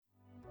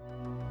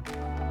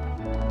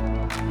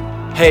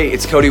Hey,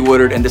 it's Cody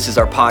Woodard, and this is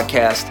our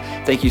podcast.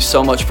 Thank you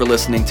so much for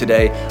listening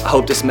today. I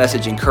hope this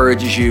message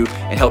encourages you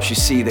and helps you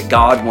see that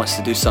God wants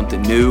to do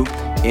something new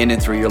in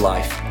and through your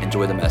life.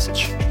 Enjoy the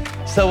message.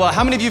 So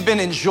how many of you have been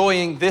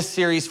enjoying this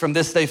series from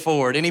this day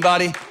forward?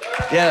 Anybody?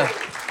 Yeah.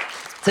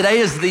 Today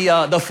is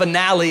the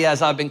finale,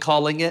 as I've been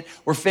calling it.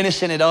 We're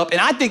finishing it up. And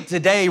I think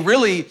today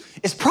really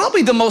is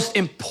probably the most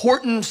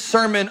important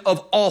sermon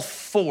of all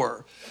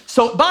four.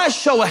 So by a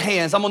show of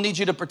hands, I'm gonna need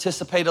you to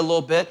participate a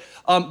little bit.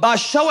 By a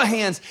show of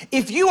hands,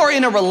 if you are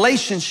in a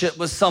relationship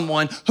with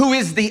someone who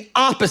is the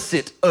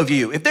opposite of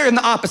you, if they're in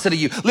the opposite of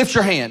you, lift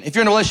your hand. If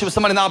you're in a relationship with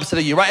somebody in the opposite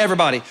of you, right,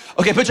 everybody?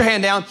 Okay, put your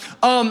hand down.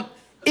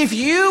 If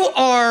you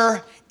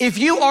are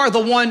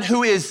the one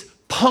who is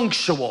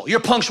punctual, you're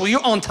punctual,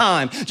 you're on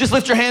time, just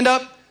lift your hand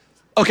up.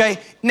 Okay,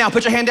 now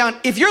put your hand down.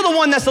 If you're the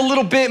one that's a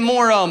little bit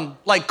more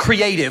like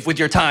creative with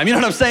your time, you know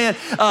what I'm saying?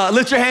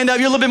 Lift your hand up,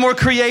 you're a little bit more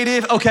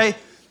creative, okay.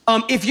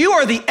 If you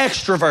are the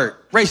extrovert,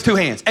 raise two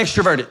hands,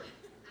 extroverted,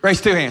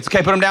 raise two hands,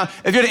 okay, put them down.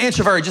 If you're the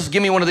introvert, just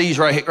give me one of these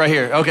right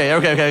here,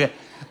 okay.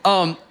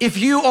 If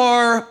you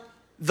are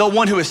the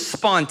one who is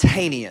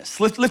spontaneous,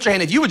 lift your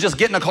hand. If you would just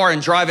get in a car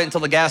and drive it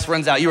until the gas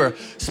runs out, you are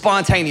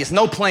spontaneous,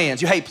 no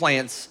plans, you hate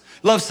plans.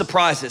 Love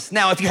surprises.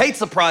 Now, if you hate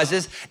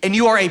surprises and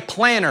you are a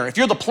planner, if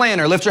you're the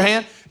planner, lift your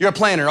hand. You're a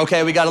planner.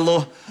 Okay, we got a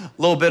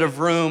little bit of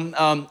room.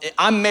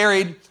 I'm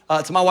married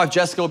to my wife,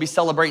 Jessica. We'll be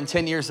celebrating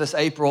 10 years this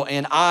April,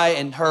 and I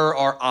and her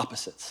are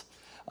opposites.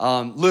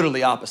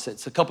 Literally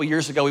opposites. A couple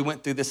years ago, we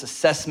went through this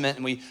assessment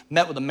and we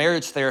met with a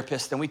marriage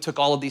therapist, and we took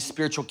all of these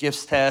spiritual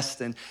gifts tests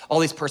and all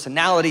these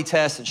personality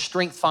tests and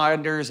strength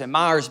finders and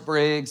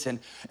Myers-Briggs. And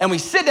we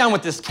sit down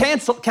with this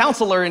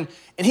counselor, and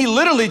he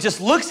literally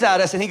just looks at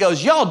us and he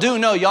goes, y'all do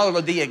know y'all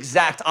are the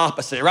exact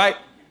opposite, right?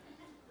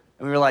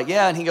 And we were like,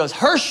 yeah. And he goes,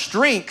 her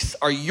strengths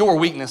are your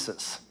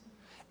weaknesses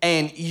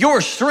and your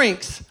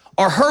strengths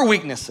are her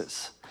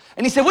weaknesses.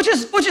 And he said, which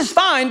is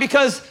fine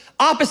because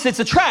opposites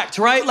attract,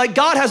 right? Like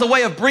God has a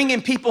way of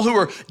bringing people who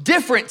are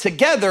different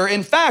together.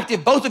 In fact,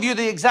 if both of you are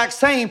the exact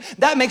same,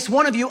 that makes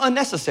one of you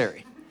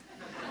unnecessary.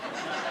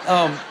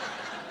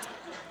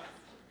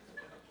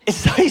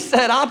 So he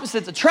said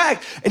opposites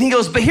attract. And he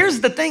goes, but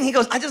here's the thing. He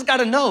goes, I just got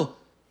to know,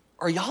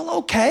 are y'all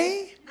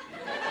okay?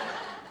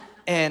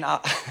 And I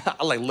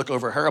like look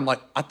over at her. I'm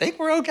like, I think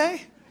we're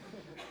okay.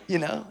 You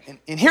know,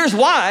 and here's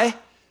why.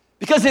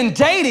 Because in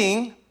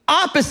dating,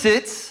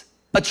 opposites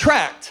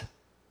attract.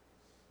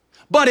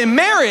 But in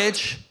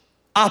marriage,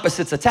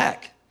 opposites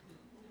attack.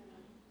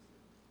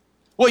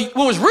 Well,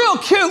 what was real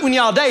cute when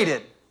y'all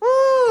dated,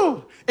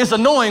 woo, it's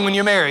annoying when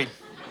you're married.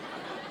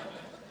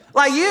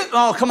 Like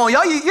come on,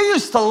 y'all, you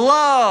used to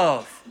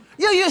love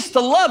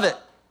it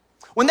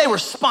when they were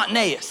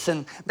spontaneous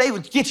and they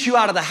would get you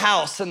out of the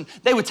house and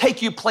they would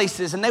take you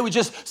places and they would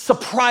just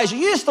surprise you.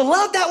 You used to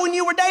love that when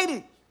you were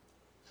dating.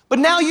 But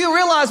now you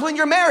realize when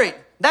you're married,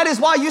 that is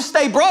why you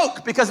stay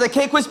broke, because they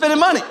can't quit spending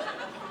money.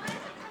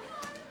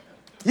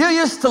 You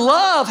used to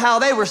love how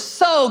they were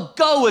so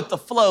go with the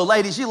flow.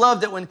 Ladies, you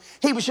loved it when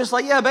he was just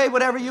like, yeah, babe,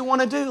 whatever you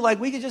want to do. Like,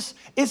 we could just,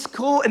 it's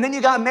cool. And then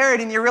you got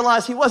married and you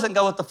realized he wasn't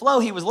go with the flow.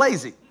 He was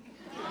lazy.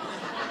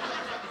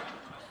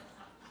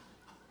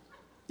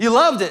 You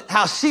loved it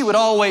how she would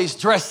always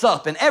dress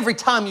up. And every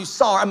time you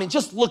saw her, I mean,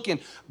 just looking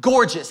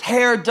gorgeous,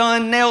 hair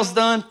done, nails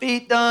done,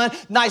 feet done,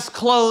 nice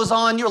clothes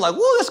on. You were like,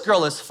 whoa, this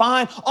girl is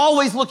fine.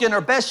 Always looking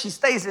her best. She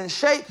stays in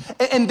shape.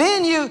 And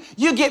then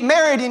you get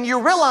married and you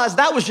realize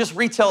that was just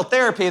retail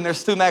therapy and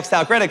there's 2 maxed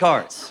out credit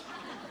cards.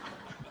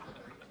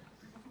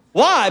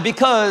 Why?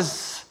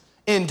 Because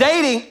in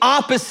dating,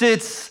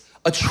 opposites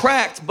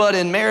attract, but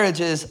in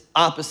marriages,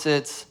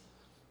 opposites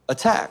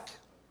attack.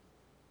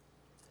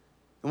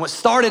 And what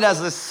started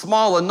as a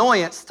small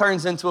annoyance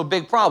turns into a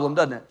big problem,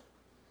 doesn't it?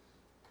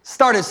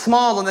 Started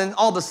small, and then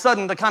all of a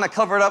sudden, to kind of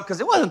cover it up, because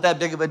it wasn't that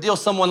big of a deal,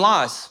 someone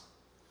lies.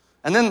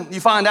 And then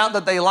you find out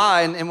that they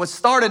lie, and what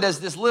started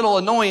as this little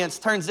annoyance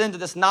turns into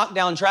this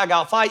knockdown,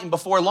 drag-out fight, and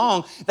before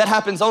long, that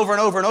happens over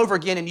and over and over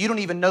again, and you don't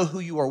even know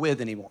who you are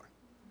with anymore.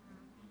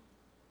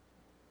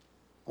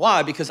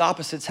 Why? Because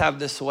opposites have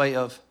this way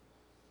of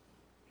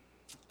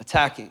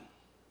attacking.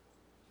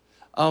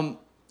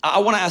 I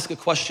want to ask a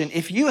question.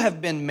 If you have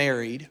been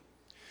married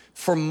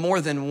for more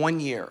than 1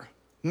 year,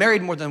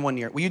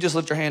 will you just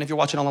lift your hand? If you're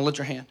watching online, lift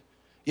your hand.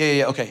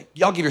 Yeah, okay.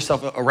 Y'all give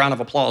yourself a round of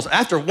applause.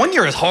 After 1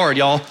 year is hard,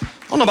 y'all.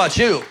 I don't know about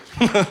you.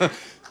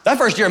 That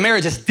first year of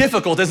marriage is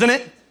difficult, isn't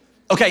it?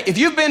 Okay, if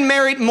you've been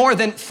married more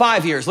than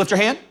 5 years, lift your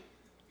hand.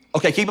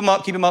 Okay, keep them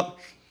up.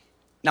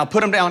 Now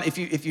put them down if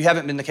you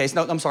haven't been the case.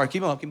 No, I'm sorry,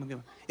 keep them up.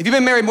 If you've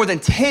been married more than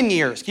 10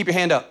 years, keep your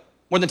hand up.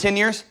 More than 10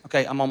 years?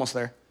 Okay, I'm almost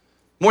there.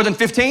 More than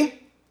 15?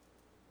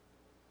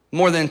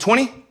 More than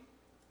 20?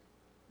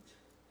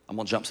 I'm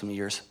gonna jump some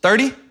years.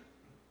 30?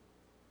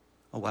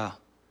 Oh, wow.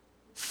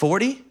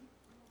 40?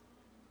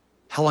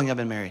 How long have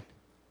you been married?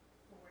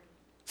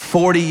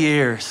 40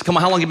 years. Come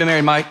on, how long have you been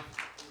married, Mike?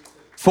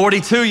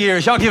 42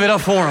 years. Y'all give it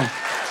up for him.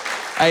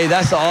 Hey,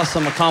 that's an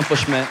awesome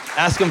accomplishment.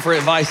 Ask him for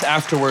advice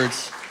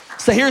afterwards.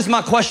 So here's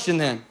my question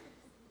then.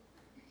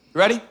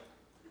 Ready?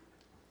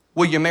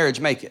 Will your marriage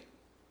make it?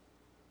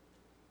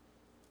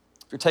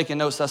 If you're taking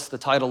notes, that's the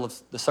title of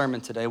the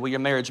sermon today. Will your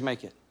marriage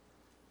make it?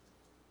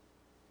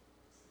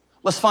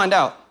 Let's find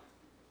out.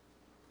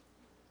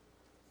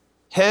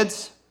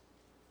 Heads,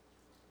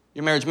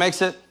 your marriage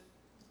makes it.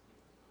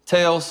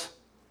 Tails,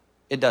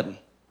 it doesn't.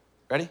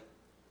 Ready?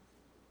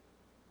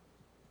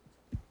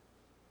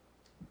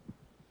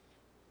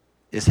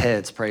 It's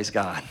heads, praise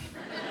God.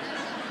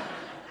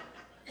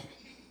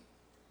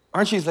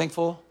 Aren't you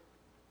thankful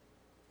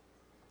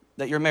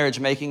that your marriage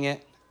making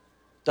it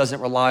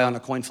doesn't rely on a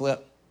coin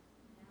flip?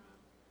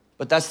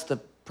 But that's the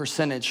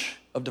percentage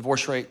of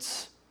divorce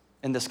rates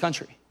in this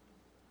country.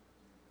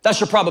 That's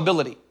your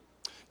probability.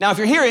 Now, if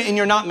you're here and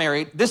you're not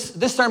married, this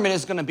sermon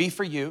is gonna be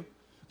for you.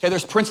 Okay,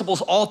 there's principles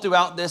all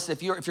throughout this.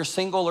 If you're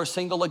single or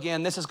single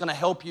again, this is gonna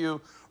help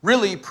you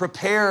really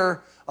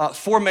prepare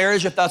for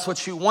marriage if that's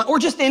what you want, or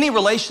just any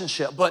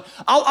relationship. But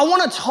I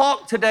wanna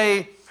talk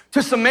today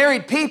to some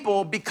married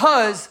people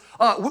because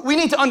we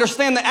need to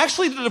understand that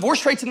actually the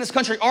divorce rates in this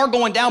country are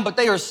going down, but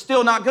they are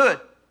still not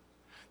good.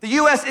 The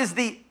US is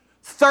the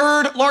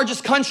third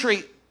largest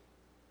country.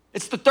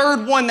 It's the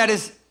third one that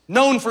is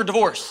known for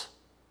divorce.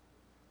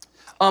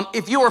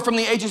 If you are from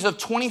the ages of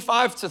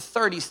 25 to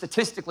 30,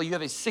 statistically, you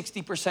have a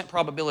 60%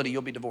 probability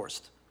you'll be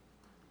divorced.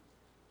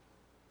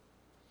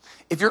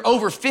 If you're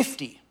over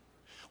 50,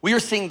 we are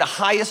seeing the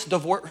highest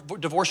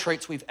divorce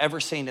rates we've ever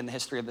seen in the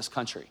history of this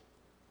country.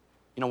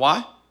 You know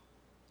why?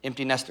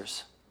 Empty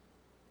nesters.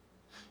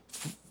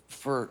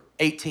 For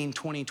 18,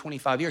 20,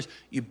 25 years,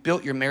 you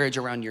built your marriage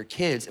around your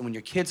kids, and when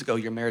your kids go,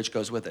 your marriage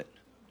goes with it.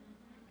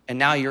 And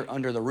now you're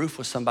under the roof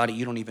with somebody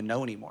you don't even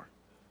know anymore.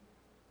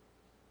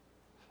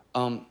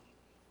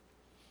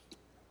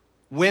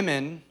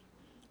 Women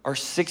are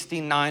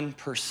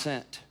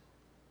 69%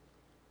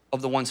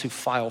 of the ones who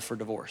file for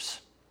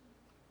divorce.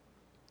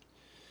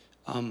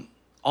 On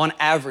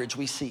average,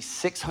 we see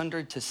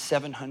 600 to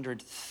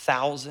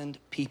 700,000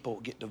 people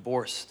get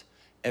divorced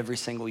every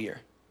single year.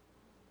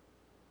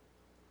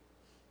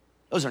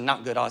 Those are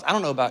not good odds. I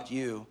don't know about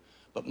you,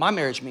 but my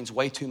marriage means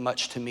way too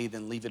much to me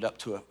than leave it up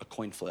to a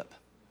coin flip.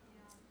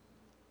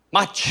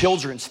 My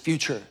children's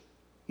future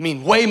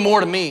mean way more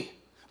to me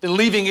than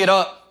leaving it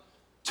up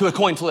to a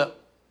coin flip.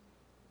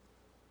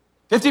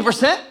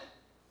 50%?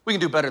 We can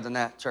do better than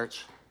that,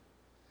 church.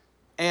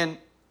 And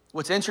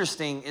what's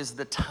interesting is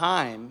the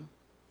time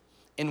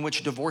in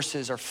which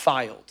divorces are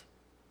filed.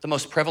 The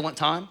most prevalent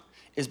time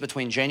is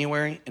between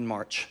January and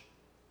March,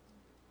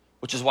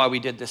 which is why we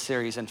did this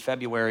series in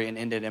February and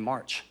ended in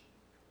March.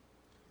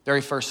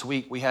 Very first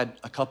week, we had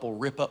a couple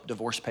rip up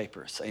divorce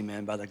papers,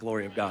 amen, by the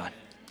glory of God.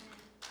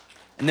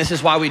 And this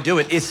is why we do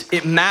it.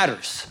 It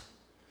matters.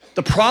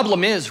 The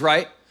problem is,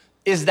 right,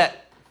 is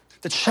that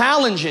the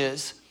challenge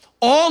is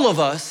all of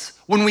us,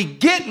 when we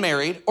get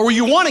married or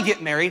you want to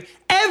get married,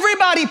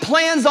 everybody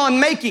plans on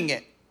making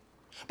it.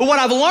 But what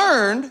I've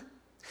learned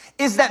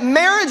is that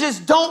marriages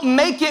don't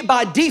make it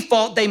by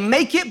default, they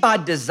make it by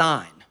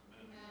design.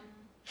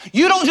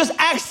 You don't just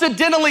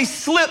accidentally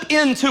slip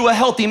into a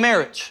healthy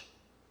marriage.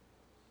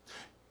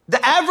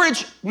 The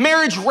average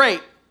marriage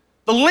rate,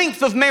 the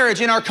length of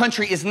marriage in our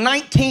country is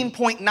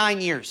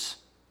 19.9 years.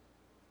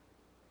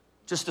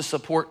 Just to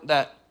support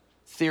that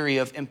theory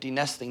of empty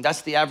nesting,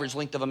 that's the average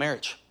length of a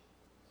marriage.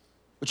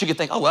 But you could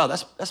think, oh, well,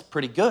 that's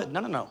pretty good.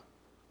 No.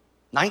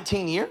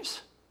 19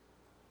 years?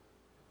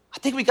 I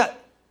think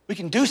we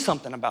can do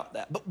something about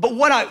that. But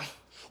what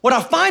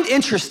I find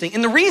interesting,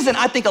 and the reason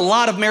I think a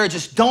lot of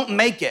marriages don't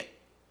make it,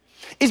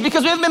 is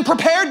because we haven't been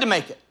prepared to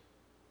make it.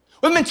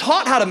 We haven't been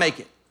taught how to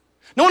make it.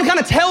 No one kind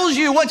of tells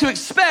you what to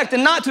expect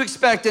and not to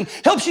expect and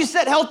helps you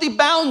set healthy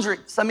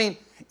boundaries. I mean,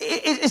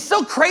 it's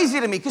so crazy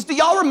to me, because do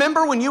y'all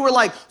remember when you were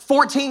like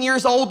 14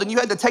 years old and you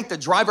had to take the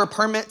driver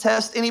permit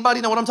test?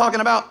 Anybody know what I'm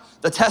talking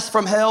about? The test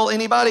from hell,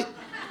 anybody?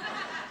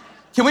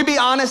 Can we be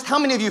honest? How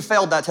many of you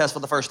failed that test for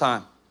the first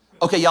time?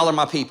 Okay, y'all are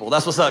my people.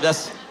 That's what's up.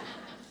 That's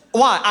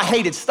why I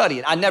hated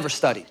studying. I never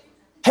studied.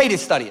 Hated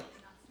studying.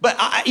 But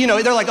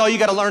they're like, oh, you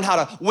got to learn how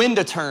to when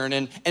to turn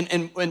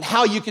and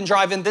how you can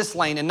drive in this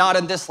lane and not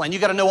in this lane. You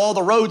got to know all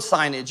the road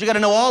signage. You got to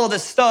know all of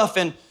this stuff.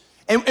 And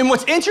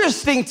what's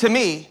interesting to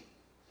me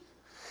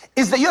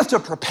is that you have to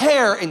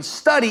prepare and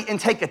study and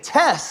take a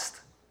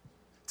test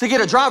to get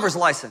a driver's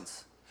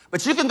license.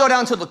 But you can go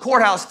down to the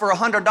courthouse for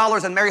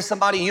 $100 and marry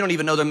somebody and you don't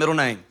even know their middle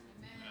name.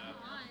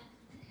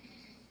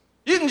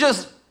 You can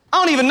just, I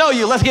don't even know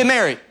you, let's get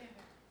married.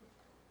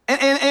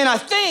 And I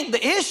think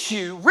the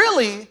issue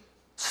really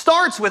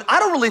starts with, I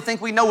don't really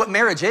think we know what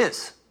marriage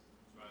is.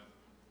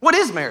 What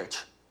is marriage?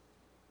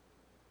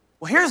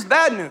 Well, here's the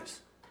bad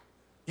news.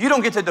 You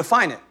don't get to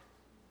define it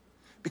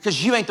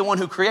because you ain't the one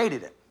who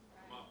created it.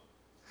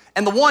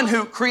 And the one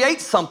who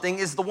creates something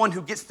is the one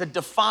who gets to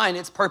define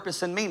its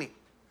purpose and meaning.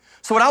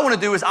 So what I want to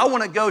do is I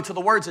want to go to the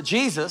words of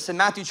Jesus in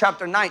Matthew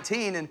chapter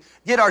 19 and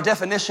get our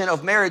definition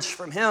of marriage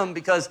from him,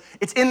 because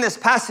it's in this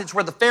passage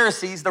where the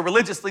Pharisees, the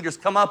religious leaders,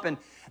 come up and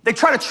they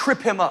try to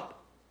trip him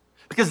up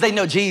because they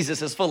know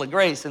Jesus is full of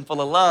grace and full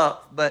of love.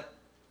 But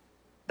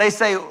they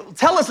say,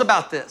 tell us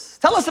about this.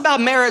 Tell us about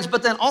marriage,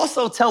 but then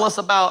also tell us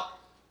about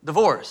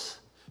divorce.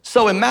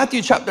 So in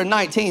Matthew chapter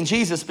 19,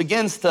 Jesus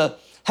begins to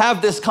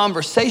have this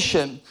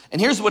conversation, and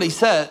here's what he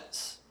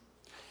says.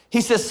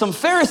 He says, some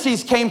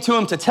Pharisees came to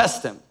him to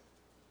test him.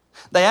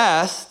 They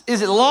asked,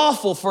 is it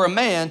lawful for a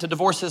man to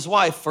divorce his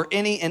wife for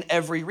any and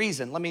every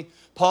reason? Let me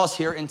pause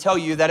here and tell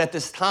you that at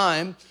this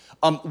time,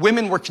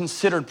 women were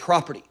considered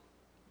property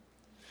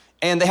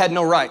and they had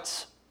no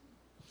rights.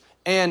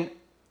 And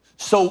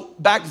so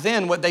back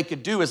then what they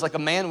could do is like a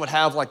man would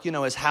have like, you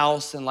know, his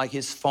house and like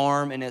his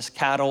farm and his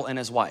cattle and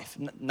his wife.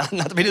 Not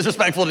to be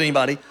disrespectful to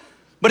anybody,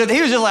 but if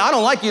he was just like, I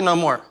don't like you no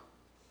more.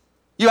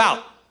 You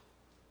out.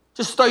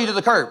 Just throw you to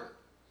the curb.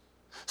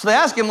 So they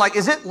asked him like,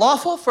 is it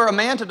lawful for a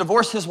man to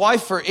divorce his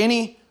wife for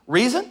any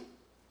reason?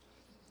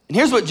 And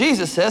here's what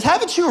Jesus says,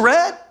 haven't you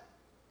read?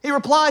 He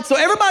replied. So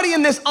everybody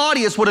in this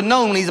audience would have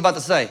known what he's about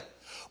to say,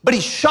 but he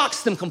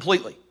shocks them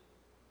completely.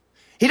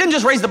 He didn't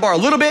just raise the bar a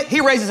little bit, he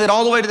raises it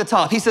all the way to the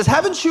top. He says,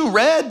 haven't you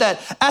read that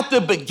at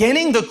the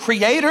beginning, the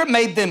Creator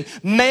made them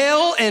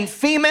male and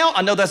female?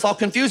 I know that's all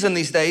confusing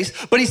these days,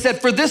 but he said,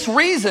 for this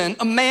reason,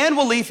 a man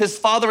will leave his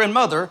father and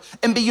mother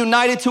and be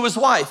united to his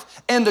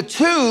wife, and the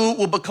two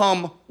will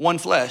become one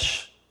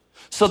flesh.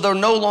 So they're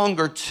no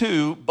longer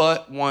two,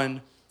 but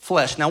one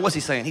flesh. Now, what's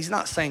he saying? He's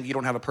not saying you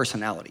don't have a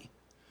personality.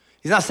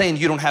 He's not saying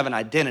you don't have an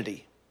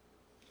identity,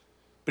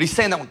 but he's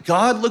saying that when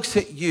God looks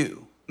at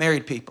you,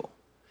 married people,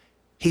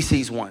 he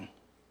sees one.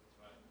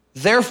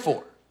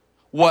 Therefore,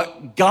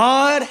 what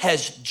God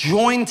has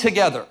joined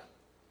together,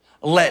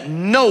 let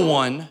no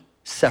one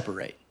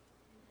separate.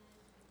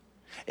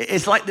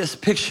 It's like this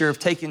picture of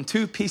taking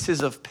two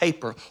pieces of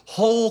paper,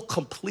 whole,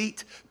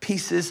 complete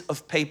pieces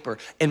of paper,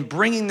 and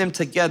bringing them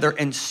together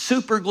and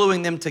super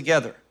gluing them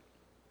together.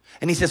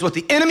 And he says, what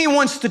the enemy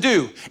wants to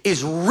do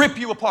is rip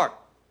you apart.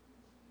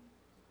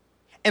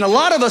 And a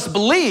lot of us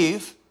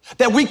believe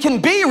that we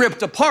can be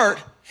ripped apart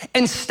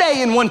and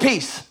stay in one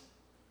piece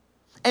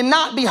and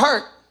not be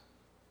hurt.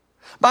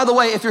 By the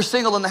way, if you're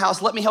single in the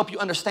house, let me help you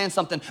understand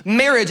something.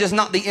 Marriage is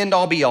not the end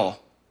all be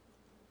all.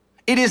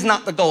 It is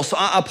not the goal. So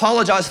I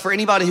apologize for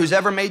anybody who's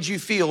ever made you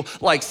feel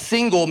like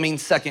single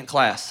means second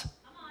class.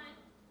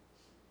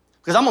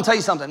 Because I'm gonna tell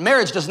you something,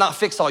 marriage does not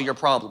fix all your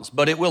problems,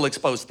 but it will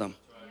expose them.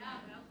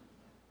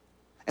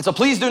 And so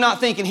please do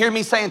not think and hear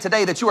me saying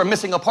today that you are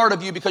missing a part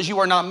of you because you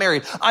are not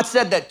married. I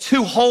said that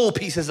two whole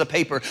pieces of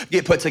paper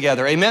get put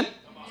together, amen?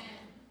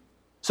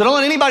 So don't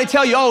let anybody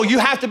tell you, oh, you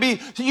have to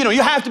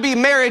be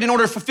married in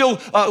order to fulfill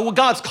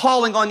God's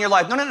calling on your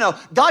life. No.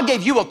 God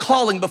gave you a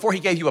calling before he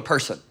gave you a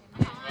person.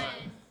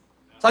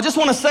 So I just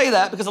want to say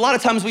that because a lot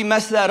of times we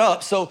mess that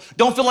up. So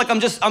don't feel like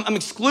I'm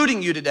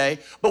excluding you today.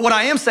 But what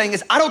I am saying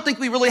is I don't think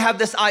we really have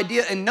this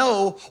idea and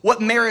know what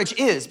marriage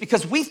is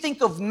because we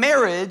think of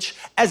marriage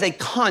as a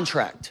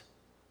contract.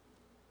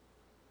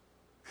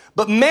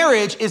 But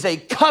marriage is a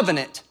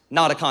covenant,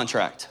 not a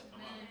contract.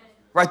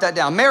 Write that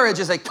down. Marriage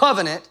is a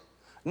covenant,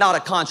 not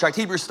a contract.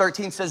 Hebrews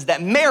 13 says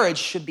that marriage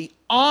should be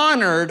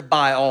honored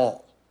by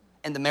all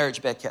and the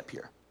marriage bed kept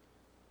pure.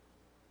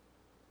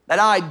 That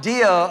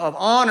idea of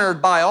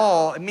honored by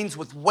all, it means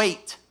with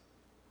weight.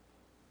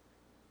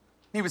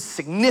 It means with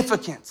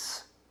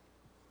significance.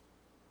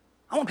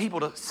 I want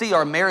people to see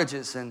our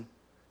marriages and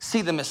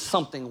see them as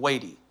something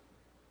weighty,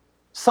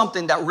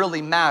 something that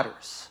really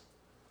matters.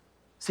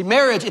 See,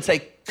 marriage, it's a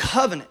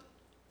covenant,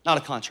 not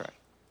a contract.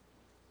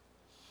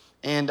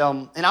 And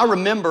I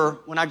remember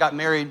when I got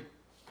married,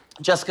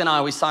 Jessica and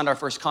I, we signed our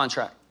first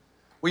contract.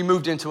 We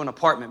moved into an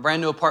apartment,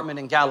 brand new apartment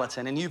in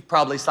Gallatin, and you've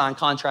probably signed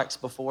contracts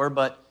before,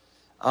 but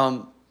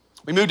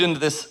we moved into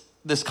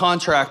this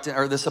contract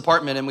or this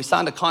apartment and we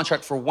signed a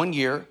contract for 1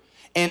 year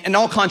and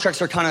all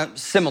contracts are kind of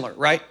similar,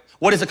 right?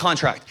 What is a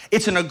contract?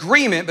 It's an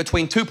agreement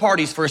between two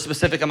parties for a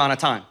specific amount of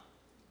time,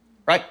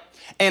 right?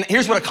 And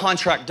here's what a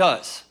contract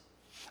does.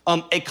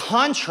 A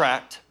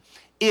contract,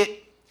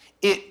 it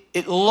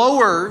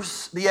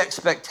lowers the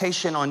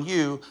expectation on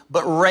you,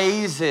 but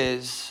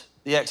raises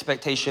the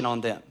expectation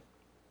on them.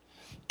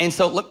 And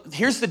so look,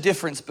 here's the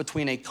difference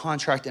between a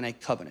contract and a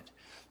covenant.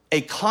 A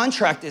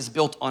contract is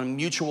built on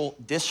mutual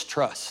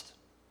distrust,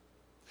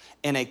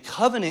 and a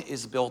covenant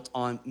is built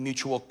on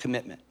mutual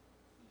commitment.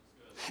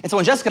 And so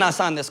when Jessica and I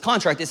signed this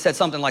contract, it said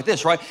something like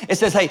this, right? It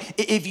says, hey,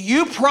 if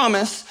you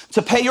promise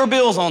to pay your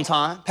bills on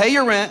time, pay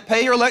your rent,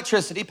 pay your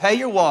electricity, pay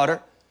your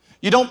water,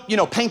 you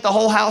don't, paint the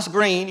whole house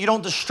green, you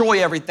don't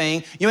destroy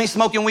everything, you ain't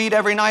smoking weed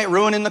every night,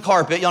 ruining the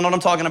carpet, y'all know what I'm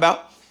talking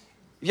about?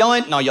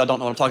 No, y'all don't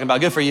know what I'm talking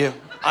about, good for you.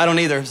 I don't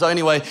either, so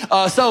anyway,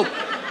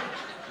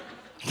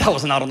 that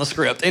was not on the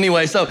script.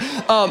 Anyway, so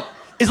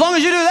as long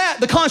as you do that,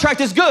 the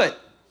contract is good.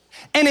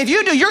 And if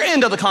you do your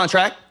end of the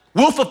contract,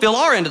 we'll fulfill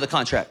our end of the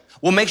contract.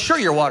 We'll make sure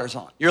your water's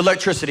on, your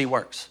electricity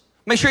works.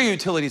 Make sure your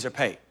utilities are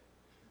paid.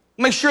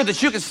 Make sure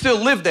that you can still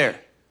live there.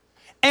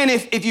 And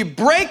if you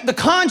break the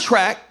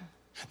contract,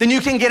 then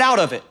you can get out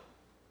of it.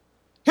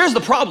 Here's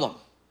the problem.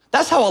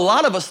 That's how a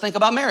lot of us think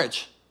about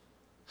marriage.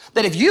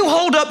 That if you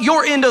hold up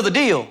your end of the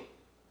deal,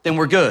 then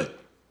we're good.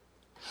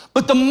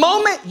 But the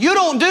moment you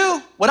don't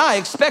do what I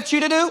expect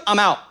you to do, I'm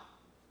out.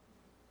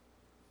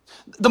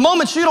 The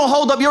moment you don't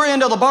hold up your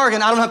end of the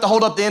bargain, I don't have to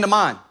hold up the end of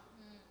mine.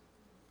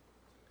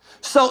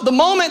 So the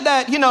moment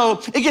that,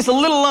 it gets a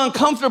little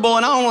uncomfortable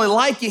and I don't really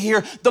like you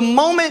here, the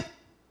moment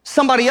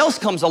somebody else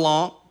comes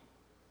along,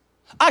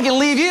 I can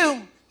leave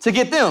you to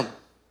get them.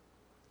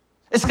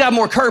 It's got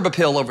more curb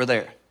appeal over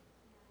there.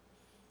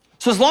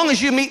 So as long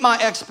as you meet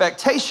my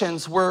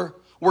expectations, we're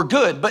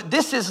good. But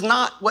this is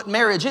not what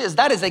marriage is.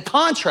 That is a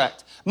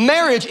contract.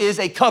 Marriage is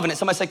a covenant.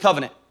 Somebody say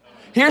covenant.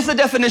 Here's the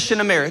definition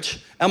of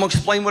marriage. I'm gonna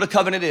explain what a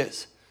covenant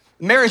is.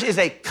 Marriage is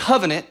a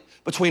covenant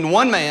between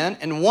one man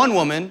and one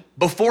woman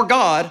before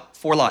God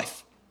for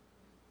life.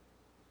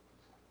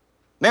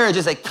 Marriage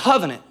is a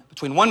covenant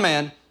between one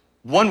man,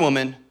 one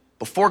woman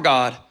before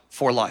God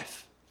for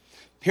life.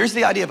 Here's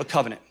the idea of a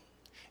covenant.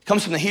 It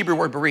comes from the Hebrew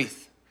word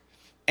berith,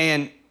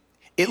 and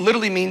it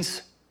literally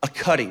means a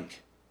cutting.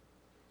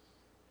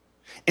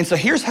 And so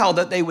here's how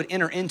that they would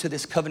enter into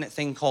this covenant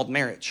thing called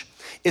marriage,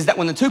 is that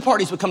when the two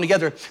parties would come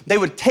together, they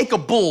would take a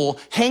bull,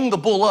 hang the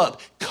bull up,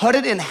 cut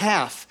it in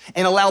half,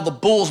 and allow the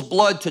bull's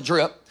blood to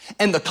drip.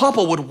 And the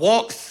couple would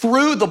walk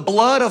through the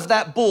blood of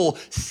that bull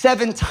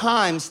 7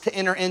 times to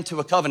enter into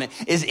a covenant.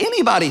 Is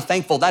anybody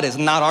thankful that is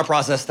not our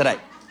process today?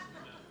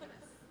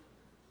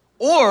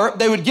 Or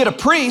they would get a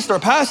priest or a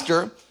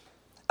pastor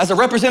as a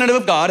representative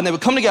of God, and they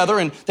would come together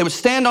and they would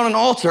stand on an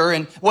altar,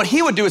 and what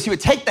he would do is he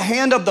would take the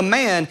hand of the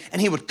man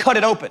and he would cut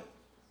it open.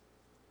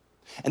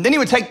 And then he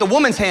would take the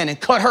woman's hand and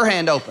cut her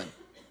hand open.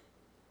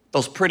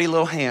 Those pretty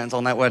little hands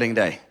on that wedding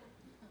day.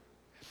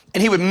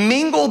 And he would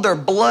mingle their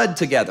blood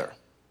together,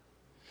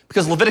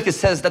 because Leviticus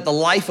says that the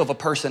life of a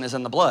person is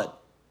in the blood.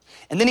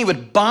 And then he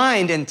would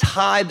bind and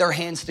tie their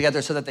hands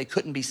together so that they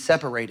couldn't be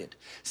separated,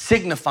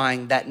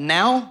 signifying that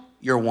now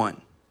you're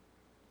one.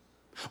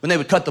 When they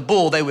would cut the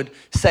bull, they would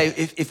say,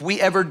 if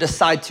we ever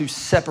decide to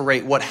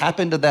separate, what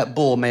happened to that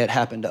bull, may it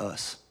happen to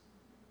us.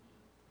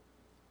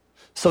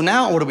 So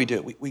now what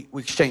do? We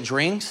exchange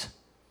rings.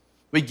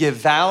 We give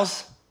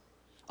vows.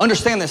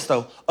 Understand this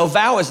though, a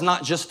vow is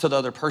not just to the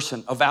other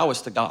person, a vow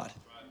is to God.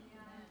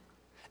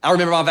 I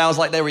remember my vows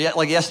like they were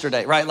like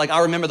yesterday, right? Like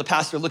I remember the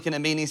pastor looking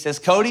at me and he says,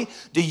 Cody,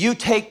 do you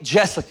take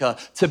Jessica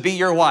to be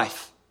your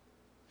wife,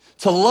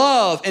 to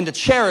love and to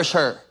cherish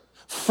her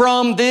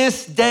from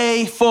this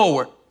day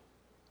forward,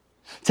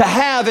 to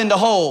have and to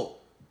hold,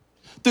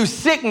 through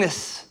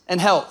sickness and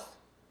health,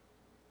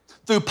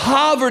 through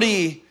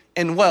poverty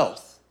and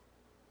wealth,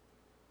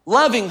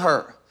 loving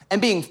her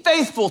and being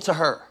faithful to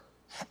her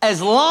as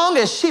long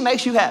as she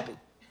makes you happy?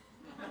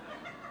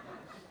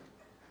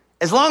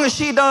 As long as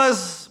she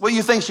does what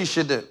you think she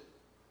should do?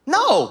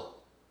 No.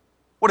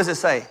 What does it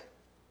say?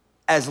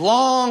 As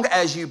long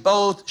as you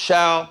both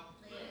shall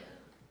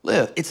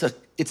live. It's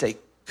a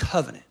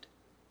covenant.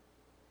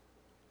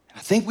 And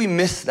I think we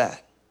miss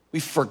that.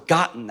 We've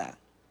forgotten that.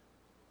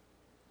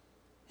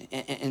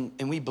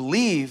 And we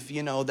believe,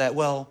 that,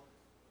 well,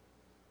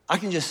 I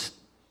can just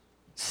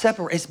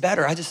separate. It's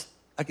better.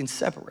 I can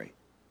separate.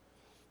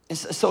 And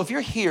so if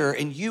you're here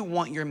and you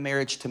want your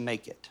marriage to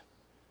make it,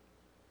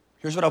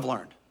 here's what I've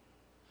learned.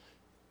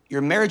 Your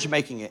marriage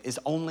making it is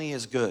only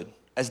as good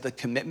as the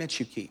commitments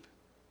you keep.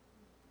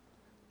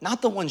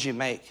 Not the ones you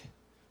make,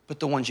 but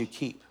the ones you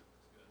keep.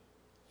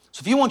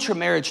 So if you want your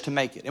marriage to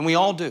make it, and we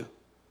all do,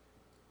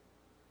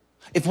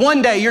 if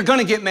one day you're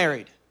gonna get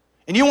married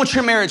and you want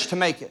your marriage to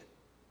make it,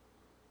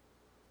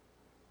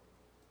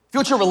 if you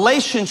want your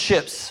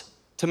relationships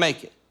to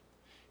make it,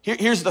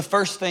 here's the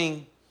first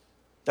thing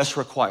that's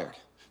required.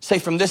 Say,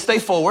 from this day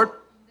forward,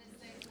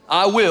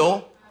 I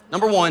will,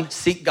 number one,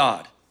 seek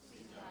God.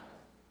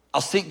 I'll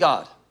seek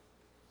God.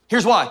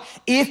 Here's why.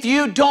 If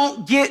you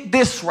don't get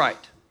this right,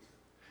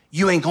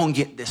 you ain't gonna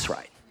get this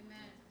right. Amen.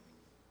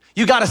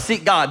 You gotta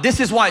seek God. This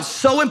is why it's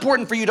so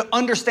important for you to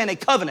understand a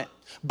covenant.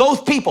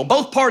 Both people,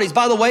 both parties,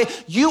 by the way,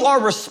 you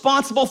are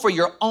responsible for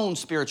your own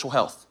spiritual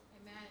health.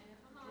 Amen.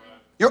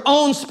 Your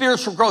own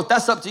spiritual growth,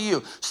 that's up to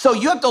you. So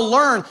you have to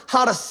learn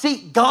how to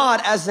seek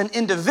God as an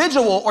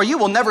individual, or you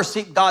will never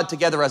seek God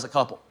together as a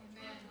couple.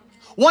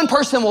 One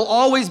person will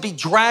always be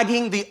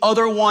dragging the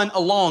other one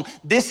along.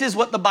 This is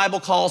what the Bible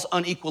calls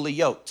unequally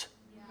yoked.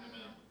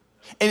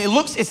 And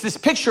it's this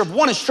picture of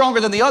one is stronger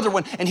than the other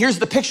one. And here's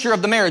the picture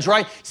of the marriage,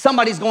 right?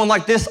 Somebody's going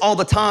like this all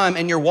the time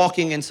and you're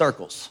walking in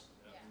circles.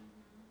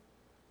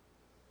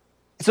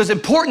 So it's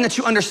important that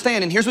you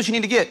understand, and here's what you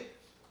need to get.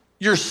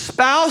 Your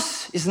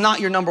spouse is not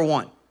your number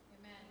one.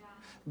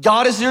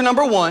 God is your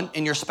number one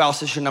and your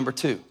spouse is your number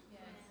two.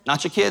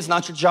 Not your kids,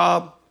 not your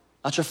job,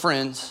 not your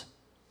friends.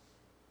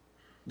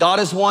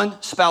 God is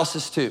one, spouse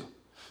is two.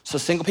 So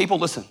single people,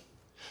 listen,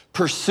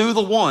 pursue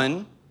the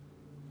one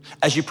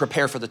as you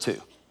prepare for the two.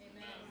 Amen.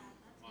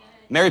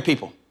 Married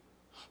people,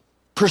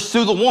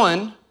 pursue the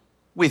one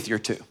with your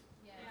two.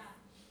 Yeah.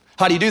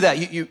 How do you do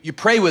that? You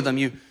pray with them,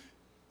 you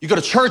go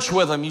to church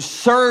with them, you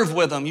serve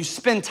with them, you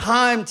spend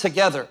time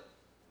together.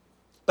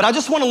 But I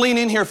just want to lean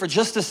in here for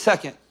just a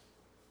second.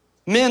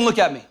 Men, look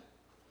at me.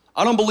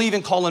 I don't believe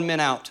in calling men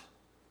out,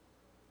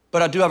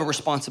 but I do have a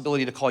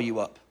responsibility to call you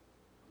up.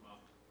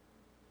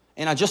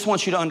 And I just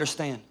want you to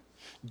understand,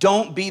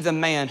 don't be the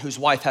man whose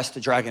wife has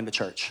to drag him to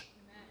church.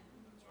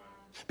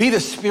 Be the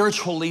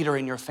spiritual leader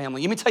in your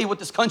family. Let me tell you what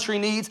this country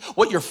needs,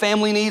 what your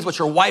family needs, what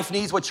your wife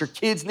needs, what your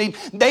kids need.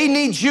 They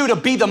need you to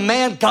be the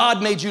man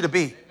God made you to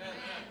be.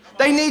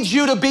 They need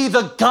you to be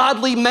the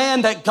godly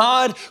man that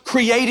God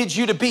created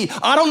you to be.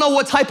 I don't know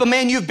what type of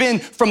man you've been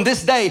from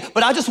this day,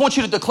 but I just want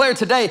you to declare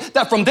today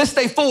that from this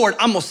day forward,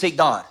 I'm gonna seek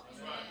God.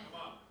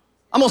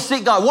 I'm gonna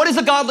seek God. What is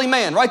a godly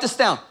man? Write this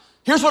down.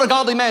 Here's what a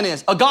godly man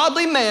is. A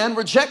godly man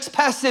rejects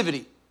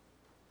passivity.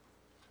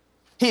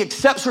 He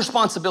accepts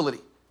responsibility.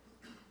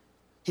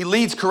 He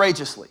leads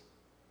courageously,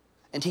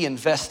 and he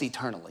invests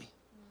eternally.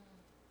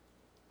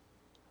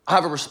 I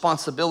have a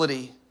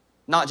responsibility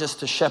not just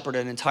to shepherd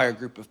an entire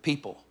group of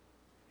people,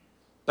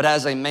 but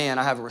as a man,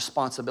 I have a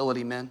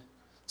responsibility, men,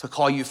 to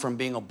call you from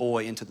being a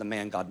boy into the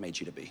man God made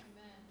you to be. Amen.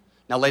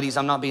 Now, ladies,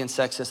 I'm not being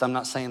sexist. I'm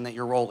not saying that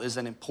your role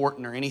isn't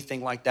important or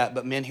anything like that,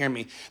 but men, hear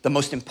me. The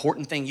most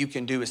important thing you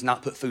can do is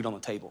not put food on the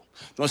table.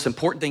 The most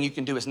important thing you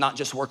can do is not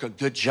just work a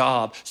good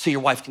job so your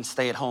wife can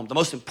stay at home. The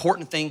most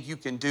important thing you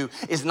can do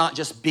is not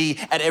just be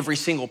at every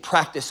single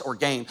practice or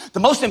game.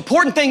 The most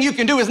important thing you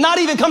can do is not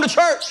even come to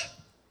church.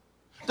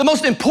 The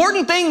most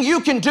important thing you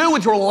can do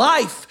with your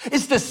life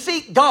is to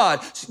seek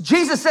God.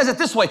 Jesus says it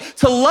this way,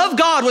 to love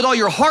God with all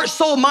your heart,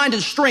 soul, mind,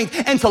 and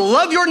strength, and to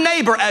love your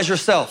neighbor as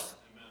yourself.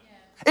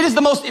 Amen. It is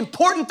the most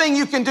important thing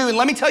you can do, and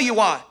let me tell you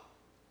why.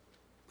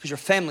 Because your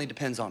family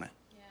depends on it.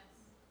 Yes.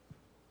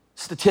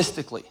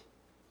 Statistically,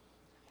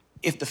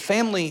 if the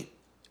family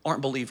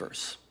aren't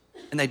believers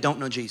and they don't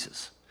know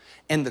Jesus,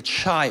 and the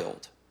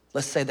child,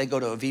 let's say they go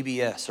to a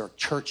VBS or a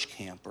church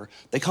camp, or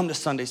they come to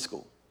Sunday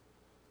school,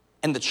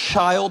 and the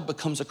child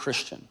becomes a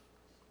Christian,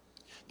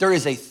 there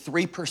is a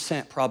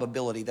 3%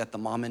 probability that the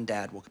mom and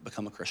dad will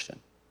become a Christian.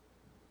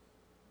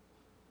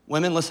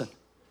 Women, listen,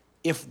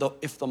 if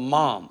the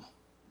mom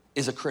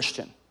is a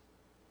Christian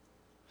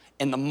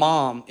and the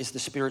mom is the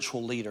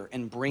spiritual leader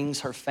and brings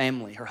her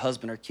family, her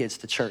husband, her kids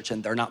to church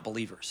and they're not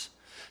believers,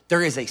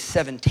 there is a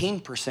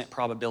 17%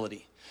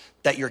 probability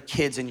that your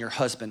kids and your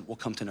husband will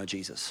come to know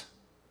Jesus.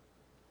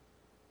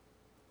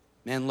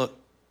 Man, look,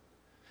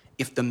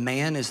 if the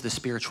man is the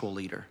spiritual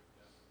leader,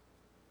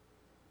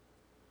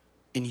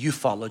 and you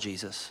follow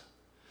Jesus,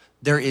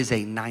 there is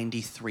a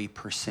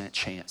 93%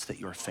 chance that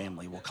your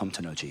family will come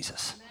to know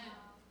Jesus.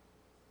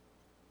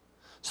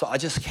 So I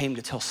just came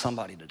to tell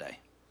somebody today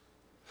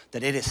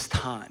that it is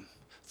time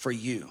for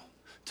you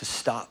to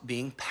stop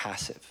being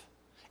passive,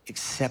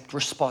 accept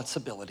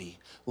responsibility,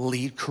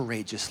 lead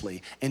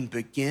courageously, and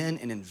begin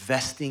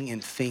investing in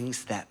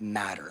things that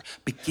matter.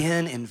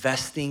 Begin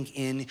investing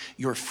in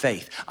your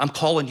faith. I'm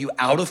calling you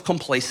out of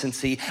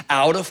complacency,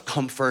 out of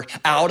comfort,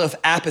 out of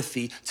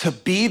apathy to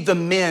be the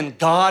men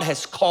God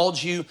has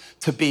called you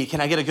to be. Can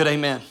I get a good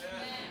amen?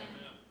 Amen.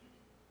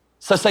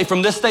 So say,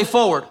 from this day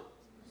forward,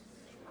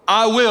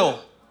 I will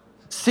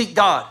seek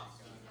God.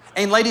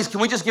 And ladies, can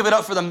we just give it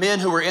up for the men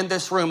who are in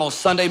this room on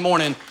Sunday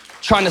morning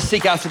trying to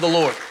seek after the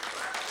Lord?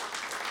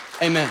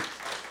 Amen.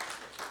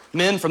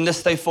 Men, from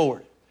this day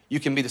forward, you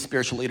can be the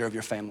spiritual leader of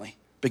your family.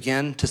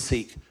 Begin to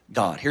seek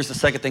God. Here's the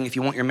second thing if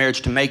you want your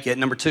marriage to make it.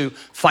 Number 2,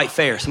 fight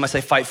fair. Somebody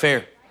say fight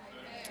fair.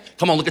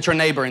 Come on, look at your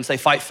neighbor and say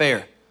fight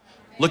fair.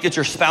 Look at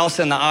your spouse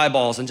in the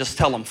eyeballs and just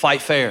tell them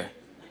fight fair.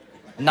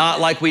 Not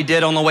like we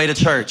did on the way to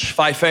church.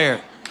 Fight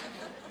fair.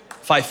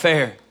 Fight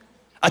fair.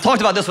 I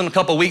talked about this one a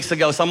couple weeks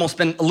ago, so I'm gonna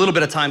spend a little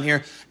bit of time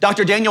here.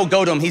 Dr. Daniel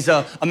Godum, he's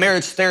a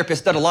marriage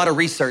therapist, did a lot of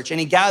research, and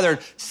he gathered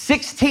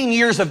 16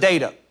 years of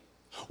data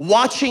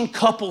watching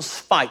couples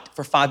fight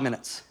for 5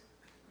 minutes.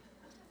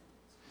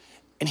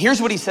 And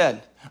here's what he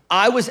said.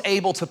 I was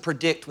able to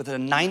predict with a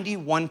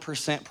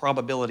 91%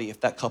 probability if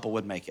that couple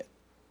would make it.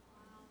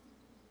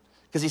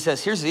 Because he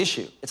says, here's the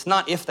issue. It's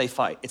not if they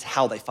fight, it's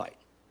how they fight.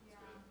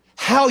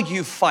 How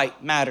you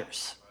fight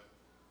matters.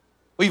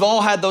 We've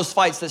all had those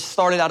fights that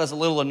started out as a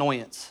little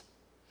annoyance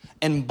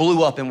and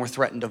blew up and were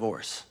threatened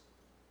divorce.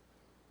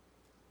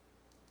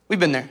 We've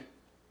been there.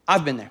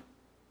 I've been there.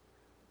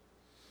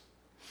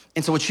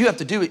 And so what you have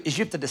to do is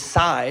you have to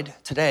decide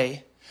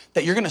today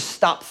that you're gonna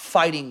stop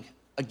fighting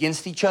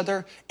against each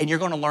other and you're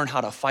gonna learn how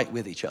to fight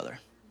with each other.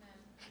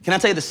 Can I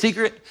tell you the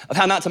secret of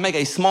how not to make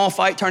a small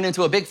fight turn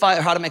into a big fight,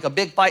 or how to make a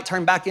big fight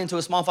turn back into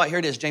a small fight? Here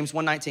it is, James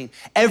 1:19.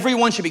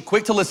 Everyone should be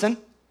quick to listen,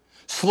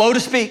 slow to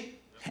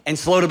speak, and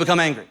slow to become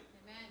angry.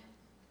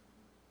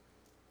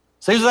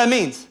 So here's what that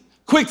means.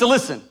 Quick to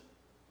listen.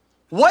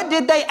 What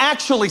did they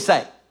actually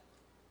say?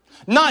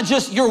 Not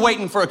just you're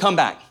waiting for a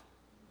comeback.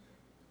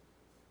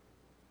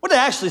 What did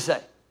they actually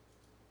say?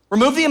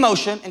 Remove the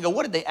emotion and go,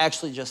 what did they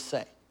actually just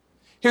say?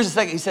 Here's the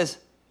second. He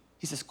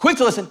says, quick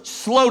to listen,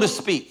 slow to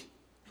speak.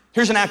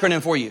 Here's an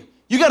acronym for you.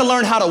 You gotta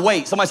learn how to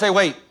wait. Somebody say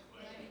wait.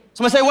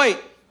 Somebody say wait.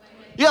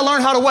 You gotta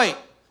learn how to wait.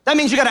 That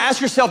means you gotta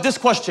ask yourself this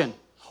question.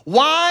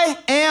 Why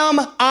am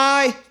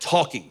I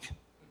talking?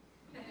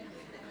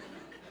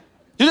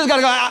 You just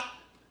gotta go,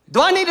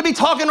 do I need to be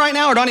talking right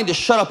now or do I need to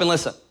shut up and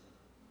listen?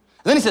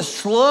 And then he says,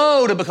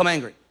 slow to become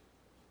angry.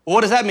 Well,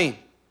 what does that mean?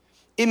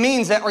 It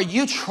means that are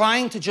you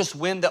trying to just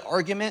win the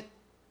argument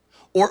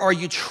or are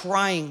you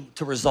trying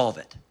to resolve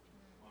it?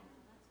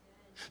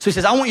 So he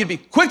says, I want you to be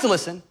quick to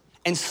listen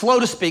and slow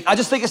to speak. I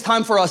just think it's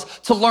time for us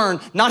to learn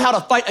not how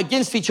to fight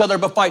against each other,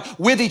 but fight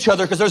with each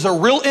other, because there's a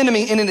real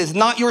enemy, and it is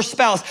not your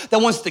spouse that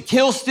wants to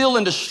kill, steal,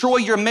 and destroy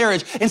your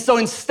marriage. And so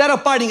instead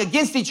of fighting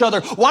against each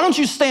other, why don't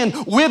you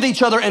stand with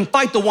each other and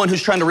fight the one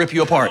who's trying to rip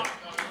you apart?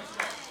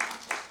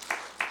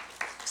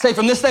 Say,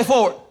 from this day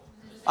forward,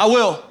 I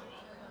will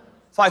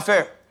fight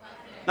fair.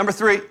 Number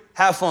 3,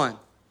 have fun.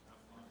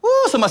 Woo,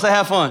 somebody say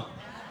have fun.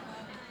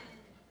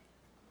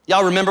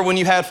 Y'all remember when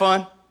you had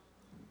fun?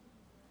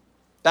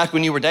 Back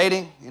when you were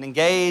dating and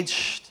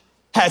engaged,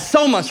 had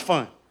so much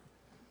fun.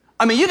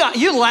 I mean,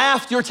 you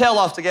laughed your tail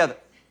off together.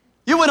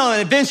 You went on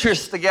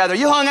adventures together.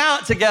 You hung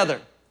out together.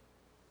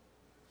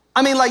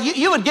 I mean, like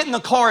you would get in the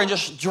car and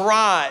just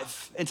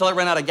drive until it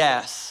ran out of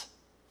gas.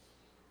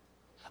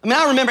 I mean,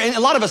 I remember, and a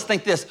lot of us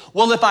think this,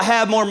 well, if I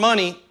had more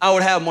money, I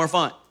would have more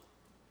fun.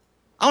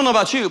 I don't know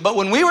about you, but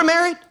when we were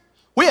married,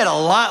 we had a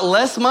lot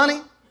less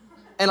money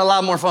and a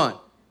lot more fun.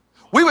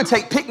 We would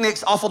take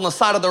picnics off on the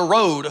side of the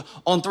road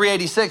on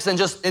 386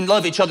 and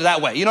love each other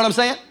that way. You know what I'm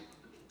saying?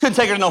 Couldn't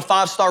take her to no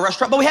 5-star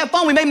restaurant, but we had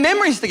fun. We made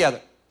memories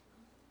together.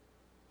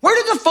 Where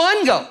did the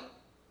fun go?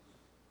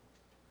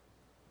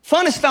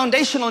 Fun is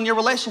foundational in your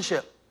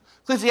relationship.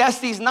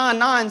 Ecclesiastes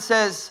 9:9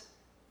 says,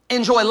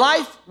 enjoy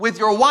life with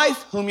your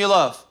wife whom you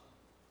love.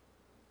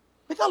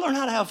 We gotta learn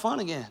how to have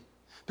fun again.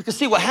 Because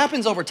see, what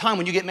happens over time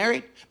when you get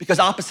married, because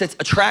opposites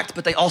attract,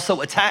 but they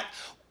also attack,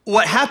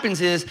 what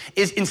happens is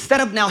instead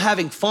of now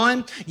having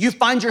fun, you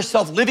find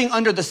yourself living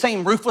under the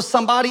same roof with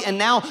somebody, and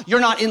now you're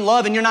not in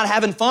love and you're not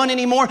having fun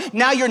anymore.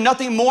 Now you're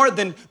nothing more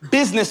than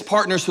business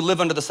partners who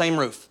live under the same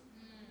roof.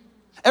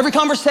 Every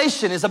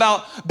conversation is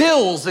about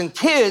bills and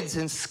kids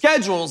and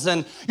schedules,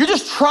 and you're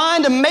just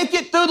trying to make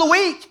it through the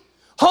week,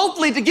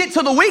 hopefully to get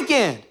to the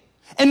weekend.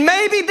 And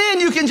maybe then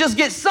you can just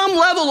get some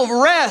level of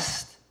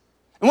rest.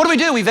 And what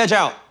do? We veg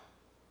out.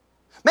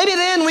 Maybe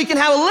then we can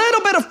have a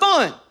little bit of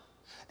fun.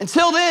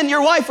 Until then,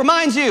 your wife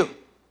reminds you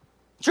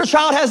that your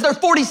child has their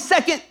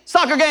 42nd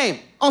soccer game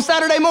on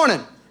Saturday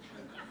morning.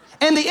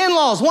 And the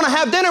in-laws want to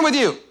have dinner with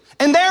you.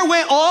 And there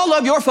went all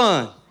of your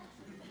fun.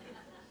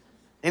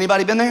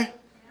 Anybody been there?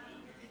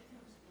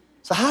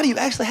 So how do you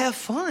actually have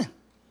fun?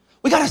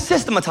 We got to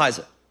systematize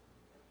it.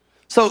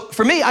 So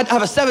for me, I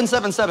have a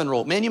 7-7-7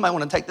 rule. Man, you might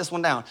want to take this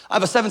one down. I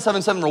have a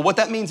 7-7-7 rule. What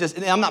that means is,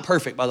 and I'm not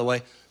perfect, by the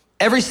way.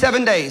 Every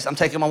 7 days, I'm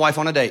taking my wife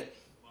on a date.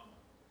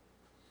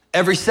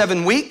 Every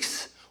 7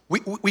 weeks,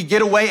 we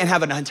get away and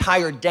have an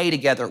entire day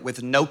together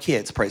with no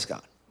kids, praise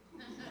God.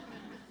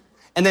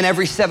 And then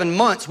every 7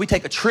 months, we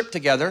take a trip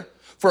together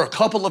for a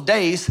couple of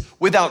days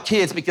without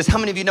kids, because how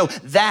many of you know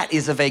that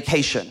is a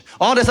vacation?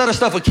 All this other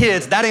stuff with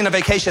kids, that ain't a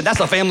vacation, that's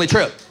a family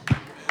trip.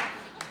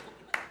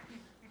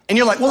 And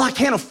you're like, well, I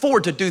can't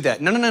afford to do that.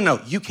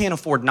 No, you can't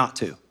afford not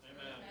to.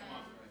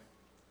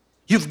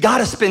 You've got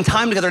to spend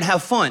time together and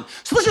have fun.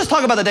 So let's just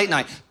talk about the date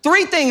night.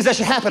 3 things that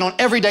should happen on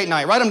every date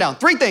night. Write them down.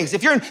 3 things.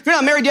 If you're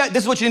not married yet,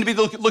 this is what you need to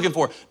be looking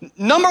for.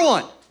 Number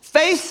 1,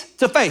 face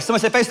to face.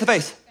 Somebody say face to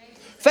face.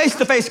 Face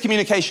to face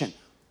communication.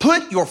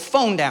 Put your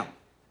phone down.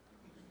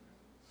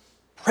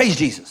 Praise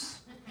Jesus.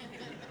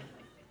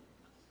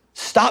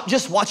 Stop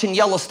just watching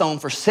Yellowstone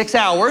for 6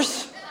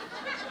 hours,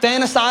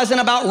 fantasizing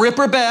about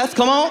Ripper Beth.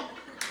 Come on.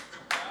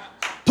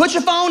 Put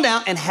your phone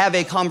down and have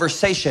a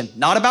conversation.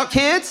 Not about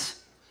kids.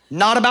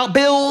 Not about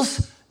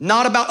bills,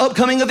 not about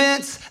upcoming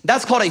events.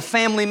 That's called a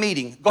family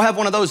meeting. Go have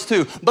one of those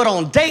too. But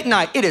on date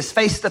night, it is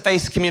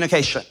face-to-face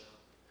communication.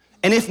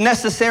 And if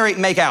necessary,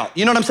 make out.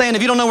 You know what I'm saying?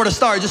 If you don't know where to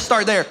start, just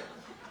start there.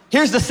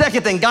 Here's the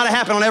second thing, gotta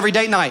happen on every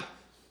date night.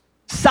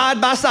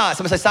 Side by side.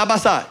 Somebody say side by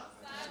side.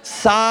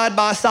 Side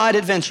by side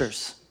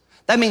adventures.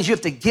 That means you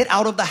have to get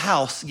out of the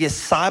house, get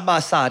side by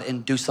side,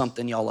 and do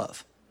something y'all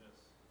love.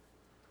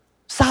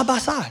 Side by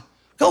side.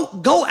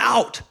 Go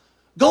out.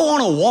 Go on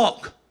a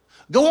walk.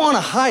 Go on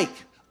a hike.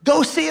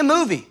 Go see a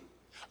movie.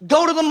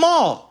 Go to the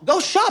mall.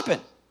 Go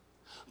shopping.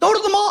 Go to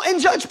the mall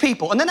and judge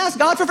people, and then ask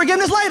God for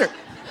forgiveness later.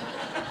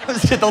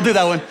 Don't do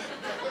that one.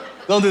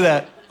 Don't do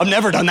that. I've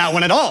never done that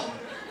one at all.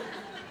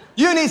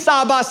 You need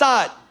side by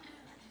side.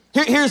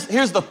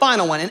 Here's the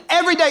final one. And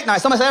every date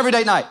night, somebody say every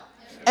date night.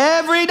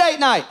 Every date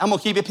night, I'm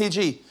gonna keep it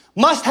PG.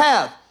 Must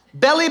have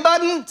belly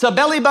button to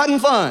belly button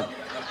fun.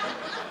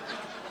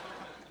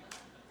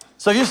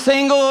 So if you're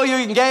single, you're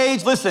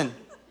engaged, listen.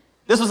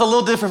 This was a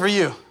little different for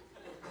you,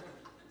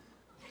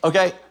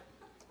 okay?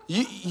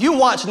 You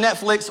watch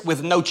Netflix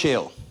with no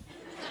chill.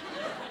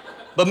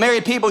 But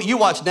married people, you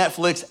watch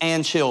Netflix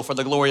and chill for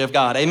the glory of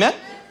God, amen?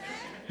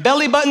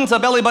 Belly button to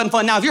belly button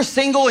fun. Now, if you're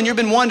single and you've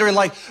been wondering,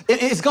 like,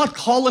 is God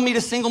calling me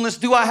to singleness?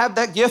 Do I have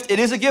that gift? It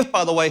is a gift,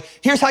 by the way.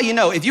 Here's how you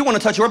know. If you want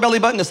to touch your belly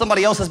button to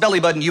somebody else's belly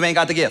button, you ain't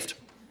got the gift.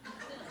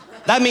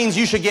 That means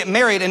you should get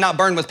married and not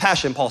burn with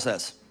passion, Paul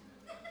says.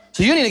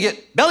 So you need to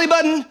get belly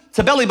button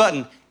to belly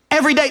button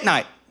every date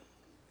night.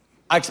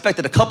 I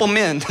expected a couple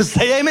men to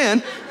say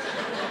amen.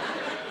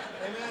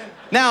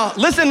 Now,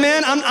 listen,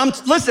 men,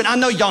 listen, I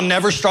know y'all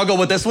never struggle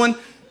with this one,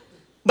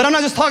 but I'm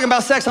not just talking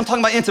about sex, I'm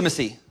talking about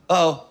intimacy.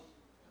 Uh-oh.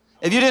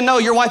 If you didn't know,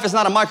 your wife is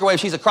not a microwave,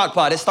 she's a crock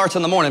pot. It starts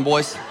in the morning,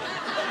 boys.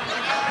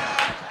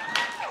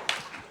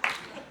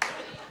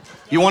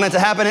 You want it to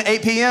happen at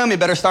 8 p.m., you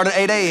better start at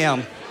 8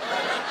 a.m.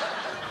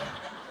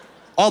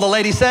 All the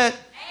ladies said?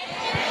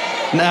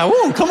 Amen. Now,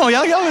 woo, come on,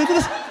 y'all into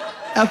this.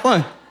 Have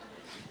fun.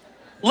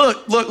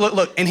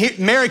 Look. And here,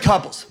 married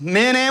couples,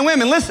 men and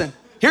women, listen.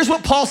 Here's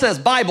what Paul says,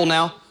 Bible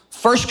now,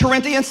 1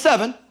 Corinthians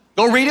 7.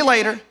 Go read it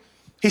later.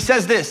 He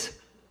says this,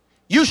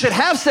 you should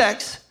have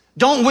sex,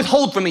 don't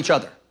withhold from each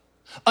other.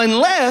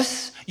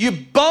 Unless you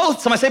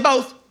both, somebody say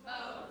both.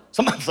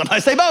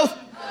 Somebody say both.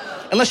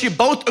 Unless you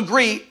both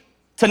agree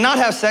to not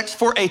have sex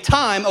for a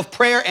time of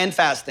prayer and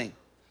fasting.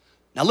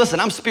 Now listen,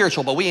 I'm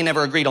spiritual, but we ain't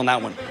never agreed on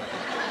that one.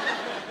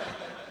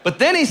 But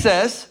then he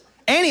says,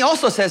 and he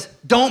also says,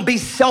 don't be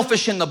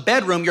selfish in the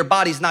bedroom, your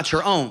body's not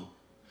your own.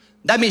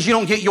 That means you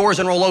don't get yours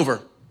and roll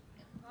over.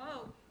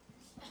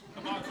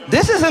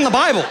 This is in the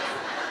Bible.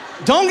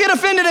 Don't get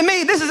offended at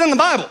me, this is in the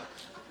Bible.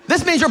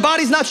 This means your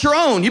body's not your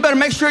own. You better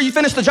make sure you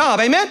finish the job,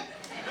 amen?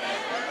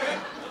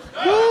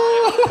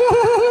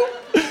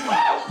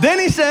 Then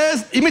he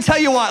says, let me tell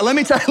you why. Let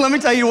me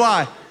tell you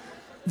why.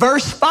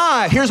 Verse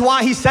 5, here's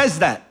why he says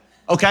that,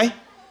 okay?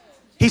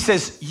 He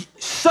says,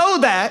 so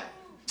that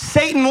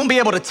Satan won't be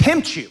able to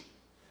tempt you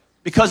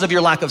because of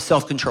your lack of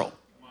self-control.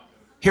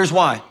 Here's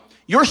why.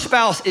 Your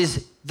spouse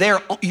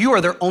you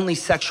are their only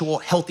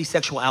healthy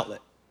sexual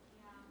outlet.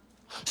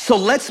 So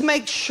let's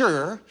make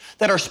sure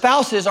that our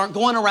spouses aren't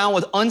going around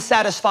with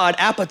unsatisfied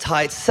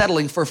appetites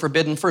settling for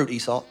forbidden fruit,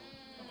 Esau.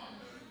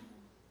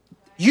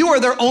 You are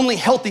their only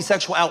healthy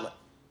sexual outlet.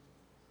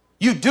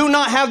 You do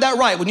not have that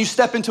right when you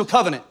step into a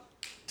covenant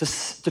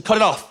to cut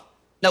it off.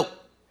 No.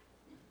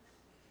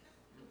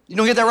 You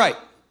don't get that right.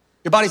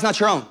 Your body's not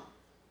your own.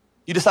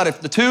 You decided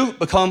the two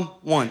become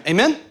one.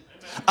 Amen?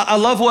 I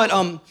love what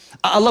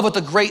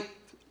the great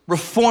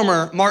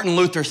reformer Martin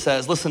Luther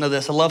says. Listen to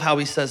this. I love how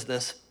he says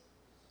this.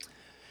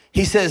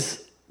 He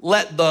says,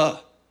 let the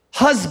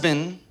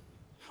husband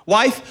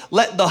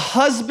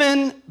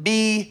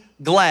be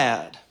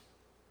glad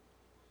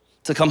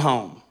to come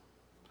home,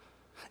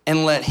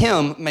 and let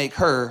him make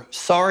her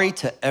sorry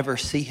to ever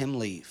see him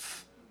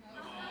leave.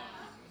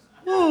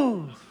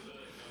 Woo.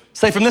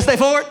 Say, from this day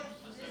forward,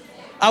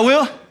 I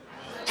will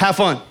have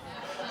fun.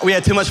 We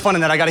had too much fun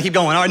in that. I got to keep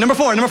going. All right, number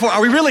four.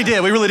 Oh, we really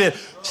did.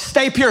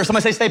 Stay pure.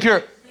 Somebody say stay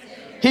pure.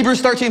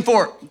 Hebrews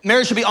 13:4.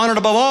 Marriage should be honored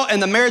above all,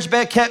 and the marriage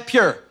bed kept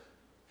pure.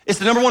 It's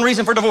the number one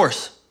reason for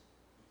divorce.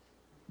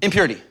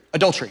 Impurity,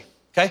 adultery,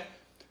 okay?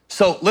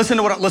 So listen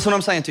to what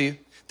I'm saying to you.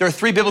 There are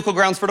 3 biblical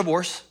grounds for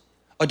divorce: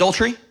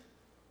 adultery,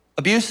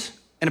 abuse,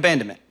 and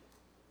abandonment.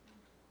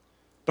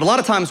 But a lot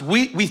of times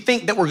we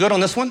think that we're good on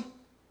this one,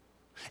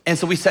 and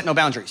so we set no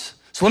boundaries.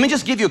 So let me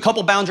just give you a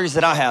couple boundaries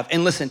that I have.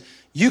 And listen,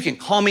 you can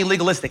call me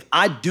legalistic.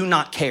 I do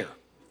not care,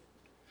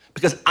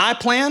 because I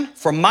plan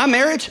for my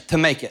marriage to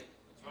make it.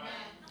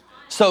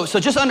 So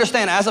just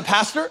understand, as a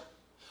pastor,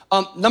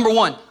 number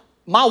one,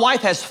 my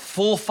wife has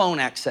full phone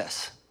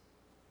access.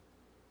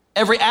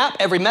 Every app,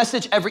 every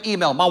message, every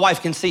email, my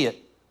wife can see it.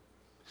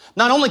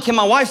 Not only can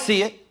my wife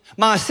see it,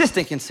 my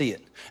assistant can see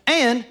it.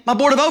 And my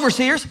board of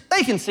overseers,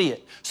 they can see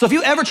it. So if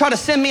you ever try to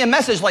send me a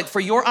message like, for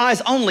your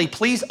eyes only,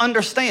 please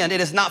understand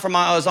it is not for my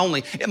eyes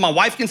only. My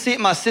wife can see it,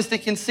 my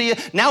assistant can see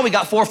it. Now we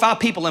got 4 or 5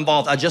 people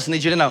involved. I just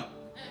need you to know.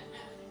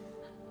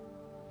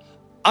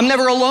 I'm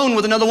never alone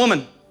with another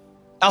woman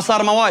outside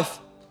of my wife.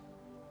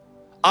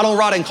 I don't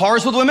ride in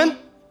cars with women.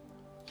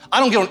 I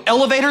don't get on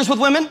elevators with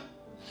women.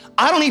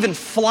 I don't even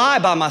fly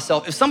by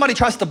myself. If somebody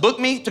tries to book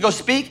me to go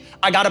speak,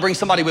 I gotta bring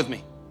somebody with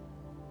me.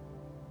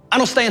 I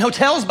don't stay in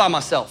hotels by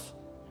myself.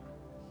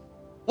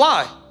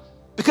 Why?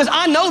 Because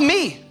I know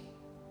me.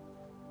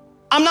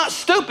 I'm not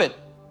stupid.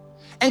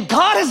 And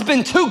God has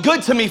been too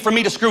good to me for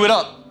me to screw it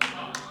up.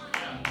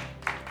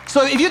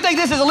 So if you think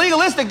this is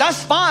legalistic,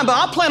 that's fine, but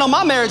I plan on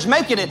my marriage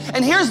making it.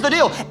 And here's the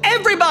deal.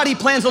 Everybody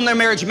plans on their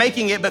marriage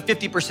making it, but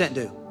 50%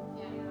 do.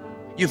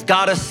 You've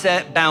gotta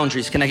set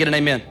boundaries. Can I get an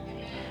amen?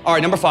 All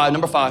right, number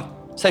five.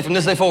 Say, from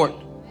this day forward,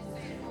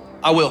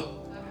 I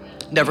will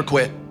never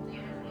quit.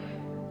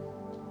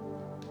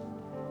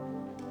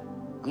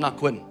 I'm not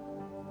quitting.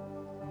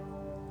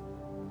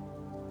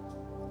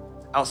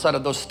 Outside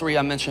of those 3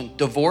 I mentioned,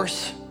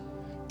 divorce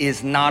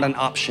is not an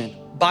option.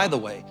 By the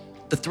way,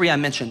 the 3 I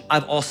mentioned,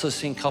 I've also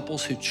seen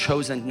couples who've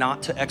chosen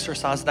not to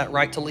exercise that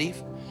right to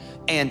leave.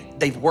 And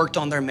they've worked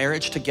on their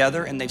marriage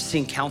together, and they've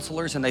seen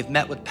counselors, and they've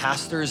met with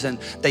pastors, and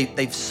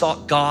they've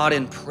sought God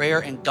in prayer,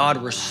 and God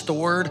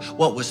restored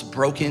what was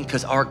broken,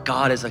 because our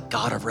God is a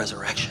God of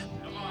resurrection.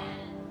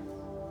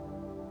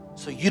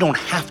 So you don't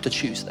have to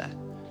choose that.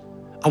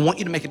 I want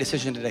you to make a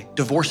decision today.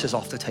 Divorce is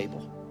off the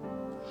table.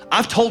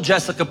 I've told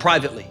Jessica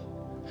privately,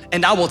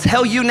 and I will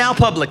tell you now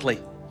publicly.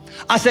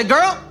 I said,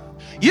 girl,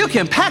 you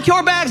can pack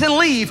your bags and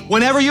leave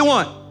whenever you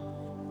want,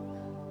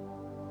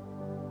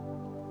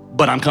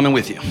 but I'm coming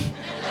with you.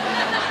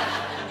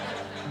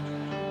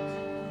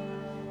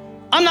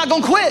 I'm not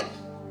gonna quit.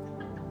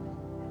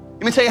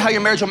 Let me tell you how your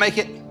marriage will make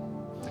it.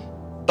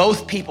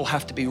 Both people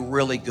have to be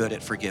really good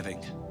at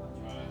forgiving.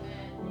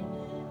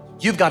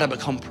 You've got to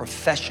become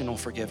professional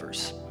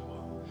forgivers,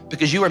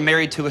 because you are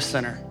married to a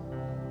sinner,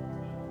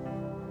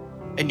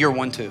 and you're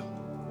one too.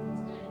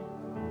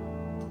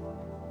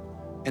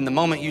 And the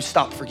moment you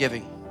stop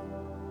forgiving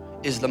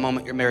is the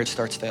moment your marriage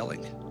starts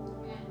failing.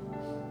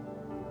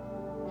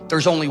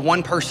 There's only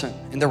one person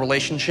in the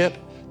relationship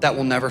that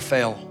will never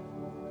fail,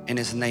 and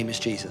his name is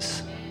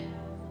Jesus.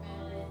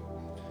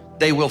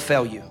 They will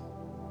fail you,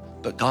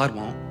 but God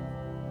won't.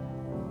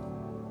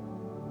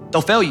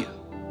 They'll fail you,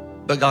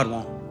 but God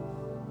won't.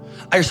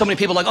 I hear so many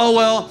people like, oh,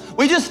 well,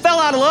 we just fell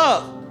out of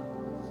love.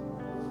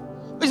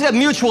 We just have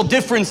mutual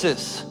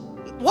differences.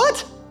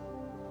 What?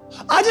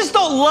 I just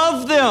don't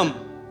love them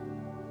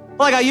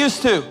like I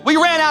used to. We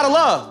ran out of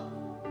love.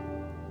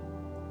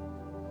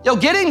 Yo,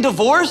 getting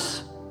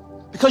divorced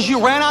because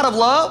you ran out of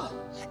love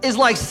is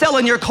like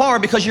selling your car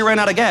because you ran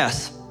out of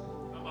gas.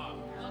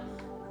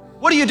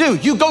 What do?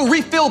 You go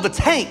refill the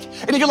tank.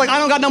 And if you're like, I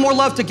don't got no more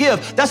love to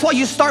give, that's why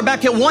you start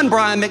back at one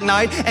Brian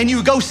McKnight and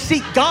you go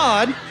seek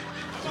God.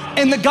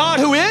 And the God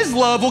who is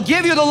love will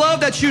give you the love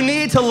that you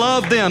need to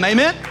love them.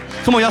 Amen?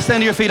 Come on, y'all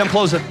stand to your feet. I'm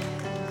closing.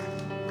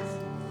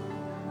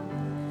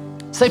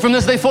 Say, from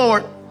this day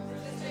forward,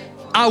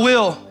 I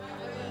will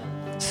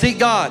seek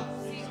God,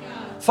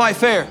 fight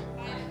fair,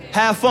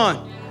 have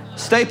fun,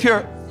 stay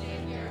pure,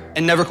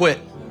 and never quit.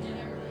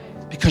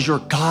 Because your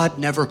God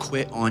never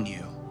quit on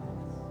you.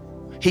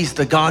 He's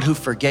the God who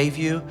forgave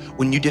you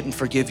when you didn't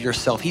forgive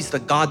yourself. He's the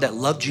God that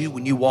loved you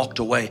when you walked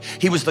away.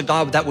 He was the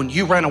God that when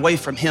you ran away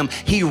from him,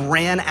 he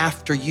ran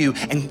after you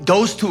and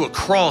goes to a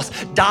cross,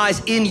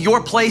 dies in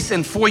your place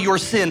and for your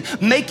sin,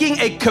 making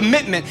a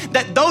commitment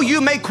that though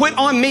you may quit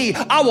on me,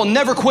 I will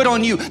never quit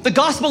on you. The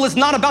gospel is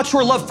not about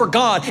your love for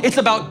God. It's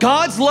about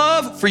God's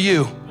love for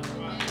you.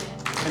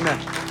 Amen.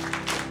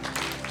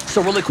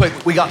 So really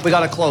quick, we got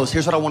to close.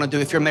 Here's what I want to do.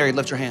 If you're married,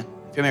 lift your hand.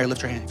 If you're married,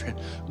 lift your hand.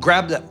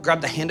 Grab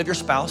the hand of your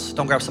spouse.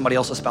 Don't grab somebody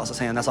else's spouse's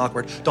hand. That's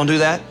awkward. Don't do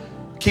that.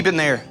 Keep it in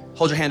there.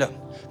 Hold your hand up.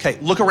 Okay,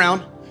 look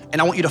around,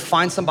 and I want you to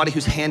find somebody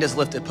whose hand is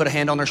lifted. Put a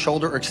hand on their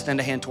shoulder or extend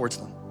a hand towards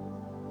them.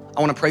 I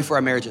want to pray for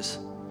our marriages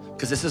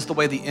because this is the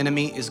way the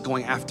enemy is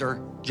going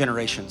after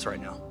generations right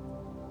now.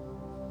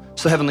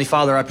 So Heavenly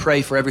Father, I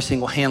pray for every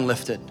single hand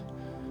lifted.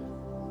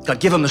 God,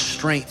 give them the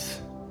strength.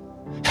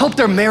 Help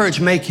their marriage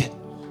make it.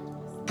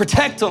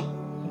 Protect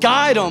them.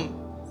 Guide them.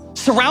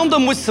 Surround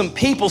them with some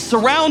people,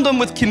 surround them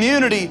with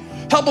community,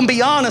 help them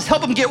be honest,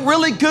 help them get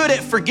really good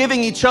at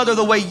forgiving each other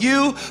the way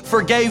you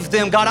forgave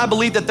them. God, I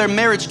believe that their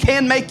marriage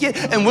can make it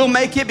and will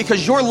make it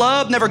because your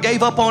love never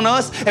gave up on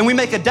us. And we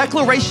make a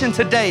declaration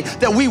today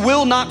that we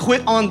will not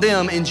quit on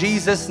them in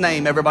Jesus'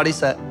 name. Everybody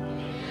said,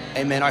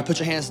 amen. All right, put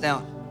your hands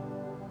down.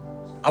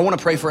 I want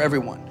to pray for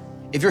everyone.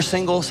 If you're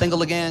single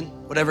again,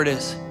 whatever it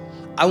is,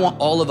 I want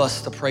all of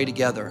us to pray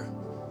together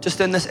just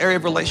in this area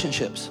of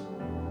relationships.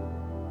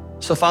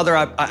 So Father,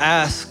 I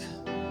ask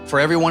for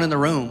everyone in the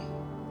room,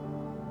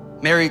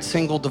 married,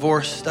 single,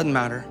 divorced, doesn't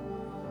matter.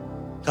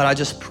 God, I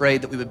just pray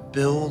that we would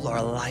build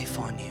our life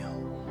on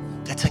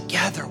you, that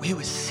together we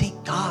would seek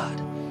God.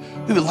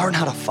 We would learn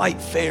how to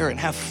fight fair and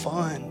have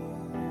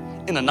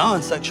fun in a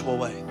non-sexual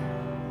way,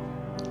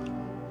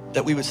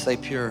 that we would stay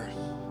pure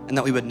and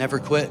that we would never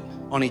quit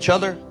on each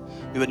other.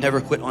 We would never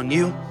quit on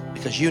you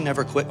because you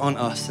never quit on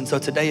us. And so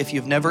today, if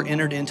you've never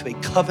entered into a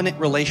covenant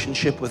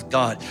relationship with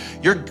God,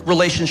 your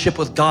relationship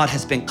with God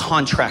has been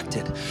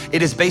contracted.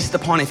 It is based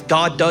upon if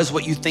God does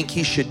what you think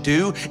he should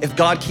do, if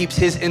God keeps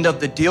his end of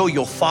the deal,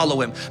 you'll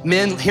follow him.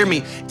 Men, hear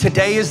me.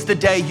 Today is the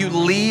day you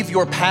leave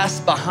your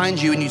past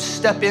behind you and you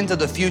step into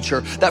the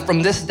future, that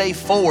from this day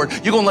forward,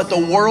 you're gonna let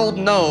the world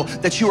know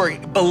that you are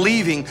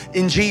believing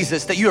in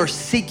Jesus, that you are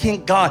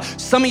seeking God.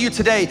 Some of you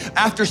today,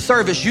 after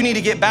service, you need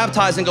to get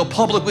baptized and go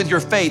public with your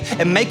faith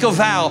and make a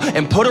vow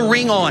and put a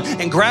ring on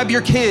and grab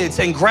your kids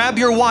and grab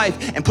your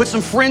wife and put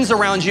some friends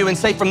around you and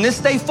say, from this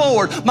day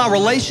forward, my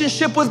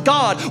relationship with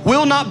God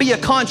will not be a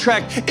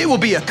contract. It will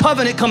be a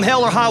covenant come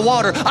hell or high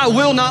water. I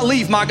will not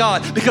leave my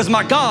God because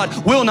my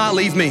God will not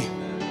leave me.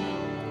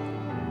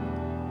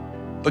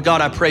 But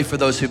God, I pray for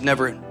those who've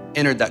never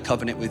entered that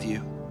covenant with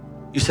you.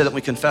 You said that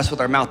we confess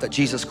with our mouth that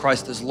Jesus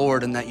Christ is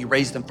Lord and that you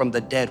raised him from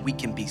the dead, we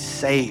can be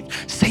saved.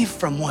 Saved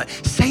from what?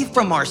 Saved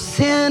from our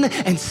sin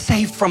and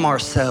saved from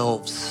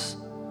ourselves.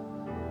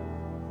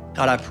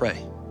 God, I pray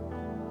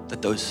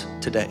that those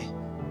today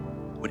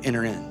would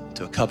enter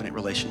into a covenant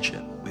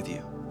relationship with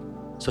you.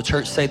 So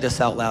church, say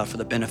this out loud for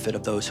the benefit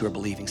of those who are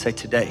believing. Say,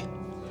 today,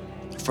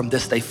 from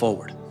this day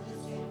forward,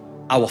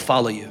 I will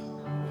follow you.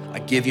 I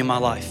give you my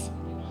life.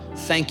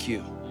 Thank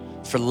you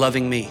for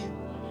loving me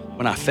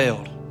when I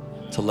failed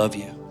to love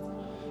you.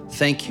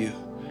 Thank you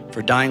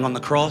for dying on the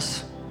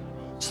cross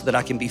so that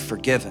I can be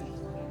forgiven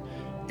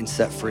and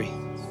set free.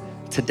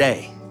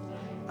 Today,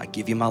 I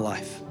give you my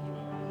life.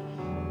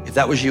 If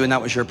that was you and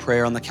that was your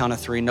prayer, on the count of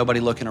three, nobody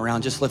looking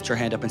around, just lift your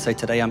hand up and say,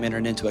 today I'm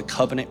entering into a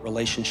covenant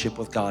relationship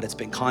with God. It's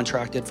been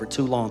contracted for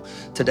too long.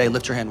 Today,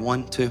 lift your hand.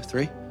 1, 2,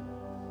 3.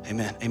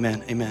 Amen,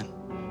 amen, amen.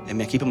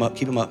 Amen, keep them up,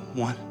 keep them up.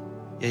 1.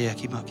 Yeah,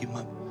 keep them up, keep them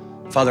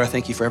up. Father, I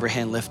thank you for every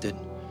hand lifted.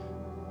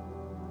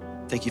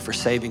 Thank you for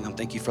saving them.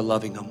 Thank you for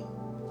loving them.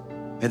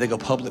 May they go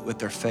public with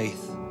their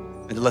faith.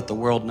 May they let the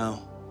world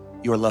know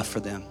your love for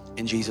them.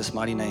 In Jesus'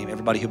 mighty name.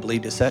 Everybody who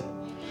believed it said,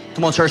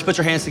 Come on, church, put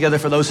your hands together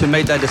for those who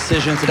made that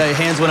decision today.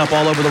 Hands went up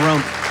all over the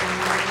room.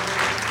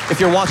 If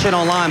you're watching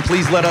online,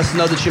 please let us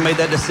know that you made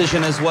that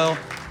decision as well.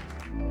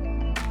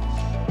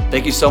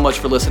 Thank you so much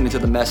for listening to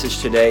the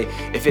message today.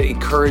 If it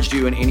encouraged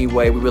you in any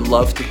way, we would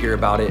love to hear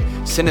about it.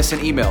 Send us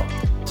an email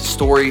to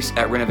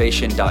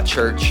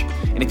stories@renovation.church.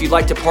 And if you'd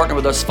like to partner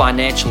with us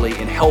financially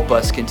and help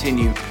us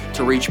continue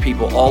to reach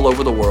people all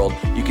over the world,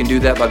 you can do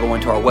that by going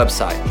to our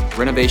website,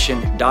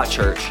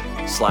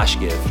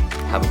 renovation.church/give.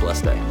 Have a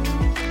blessed day.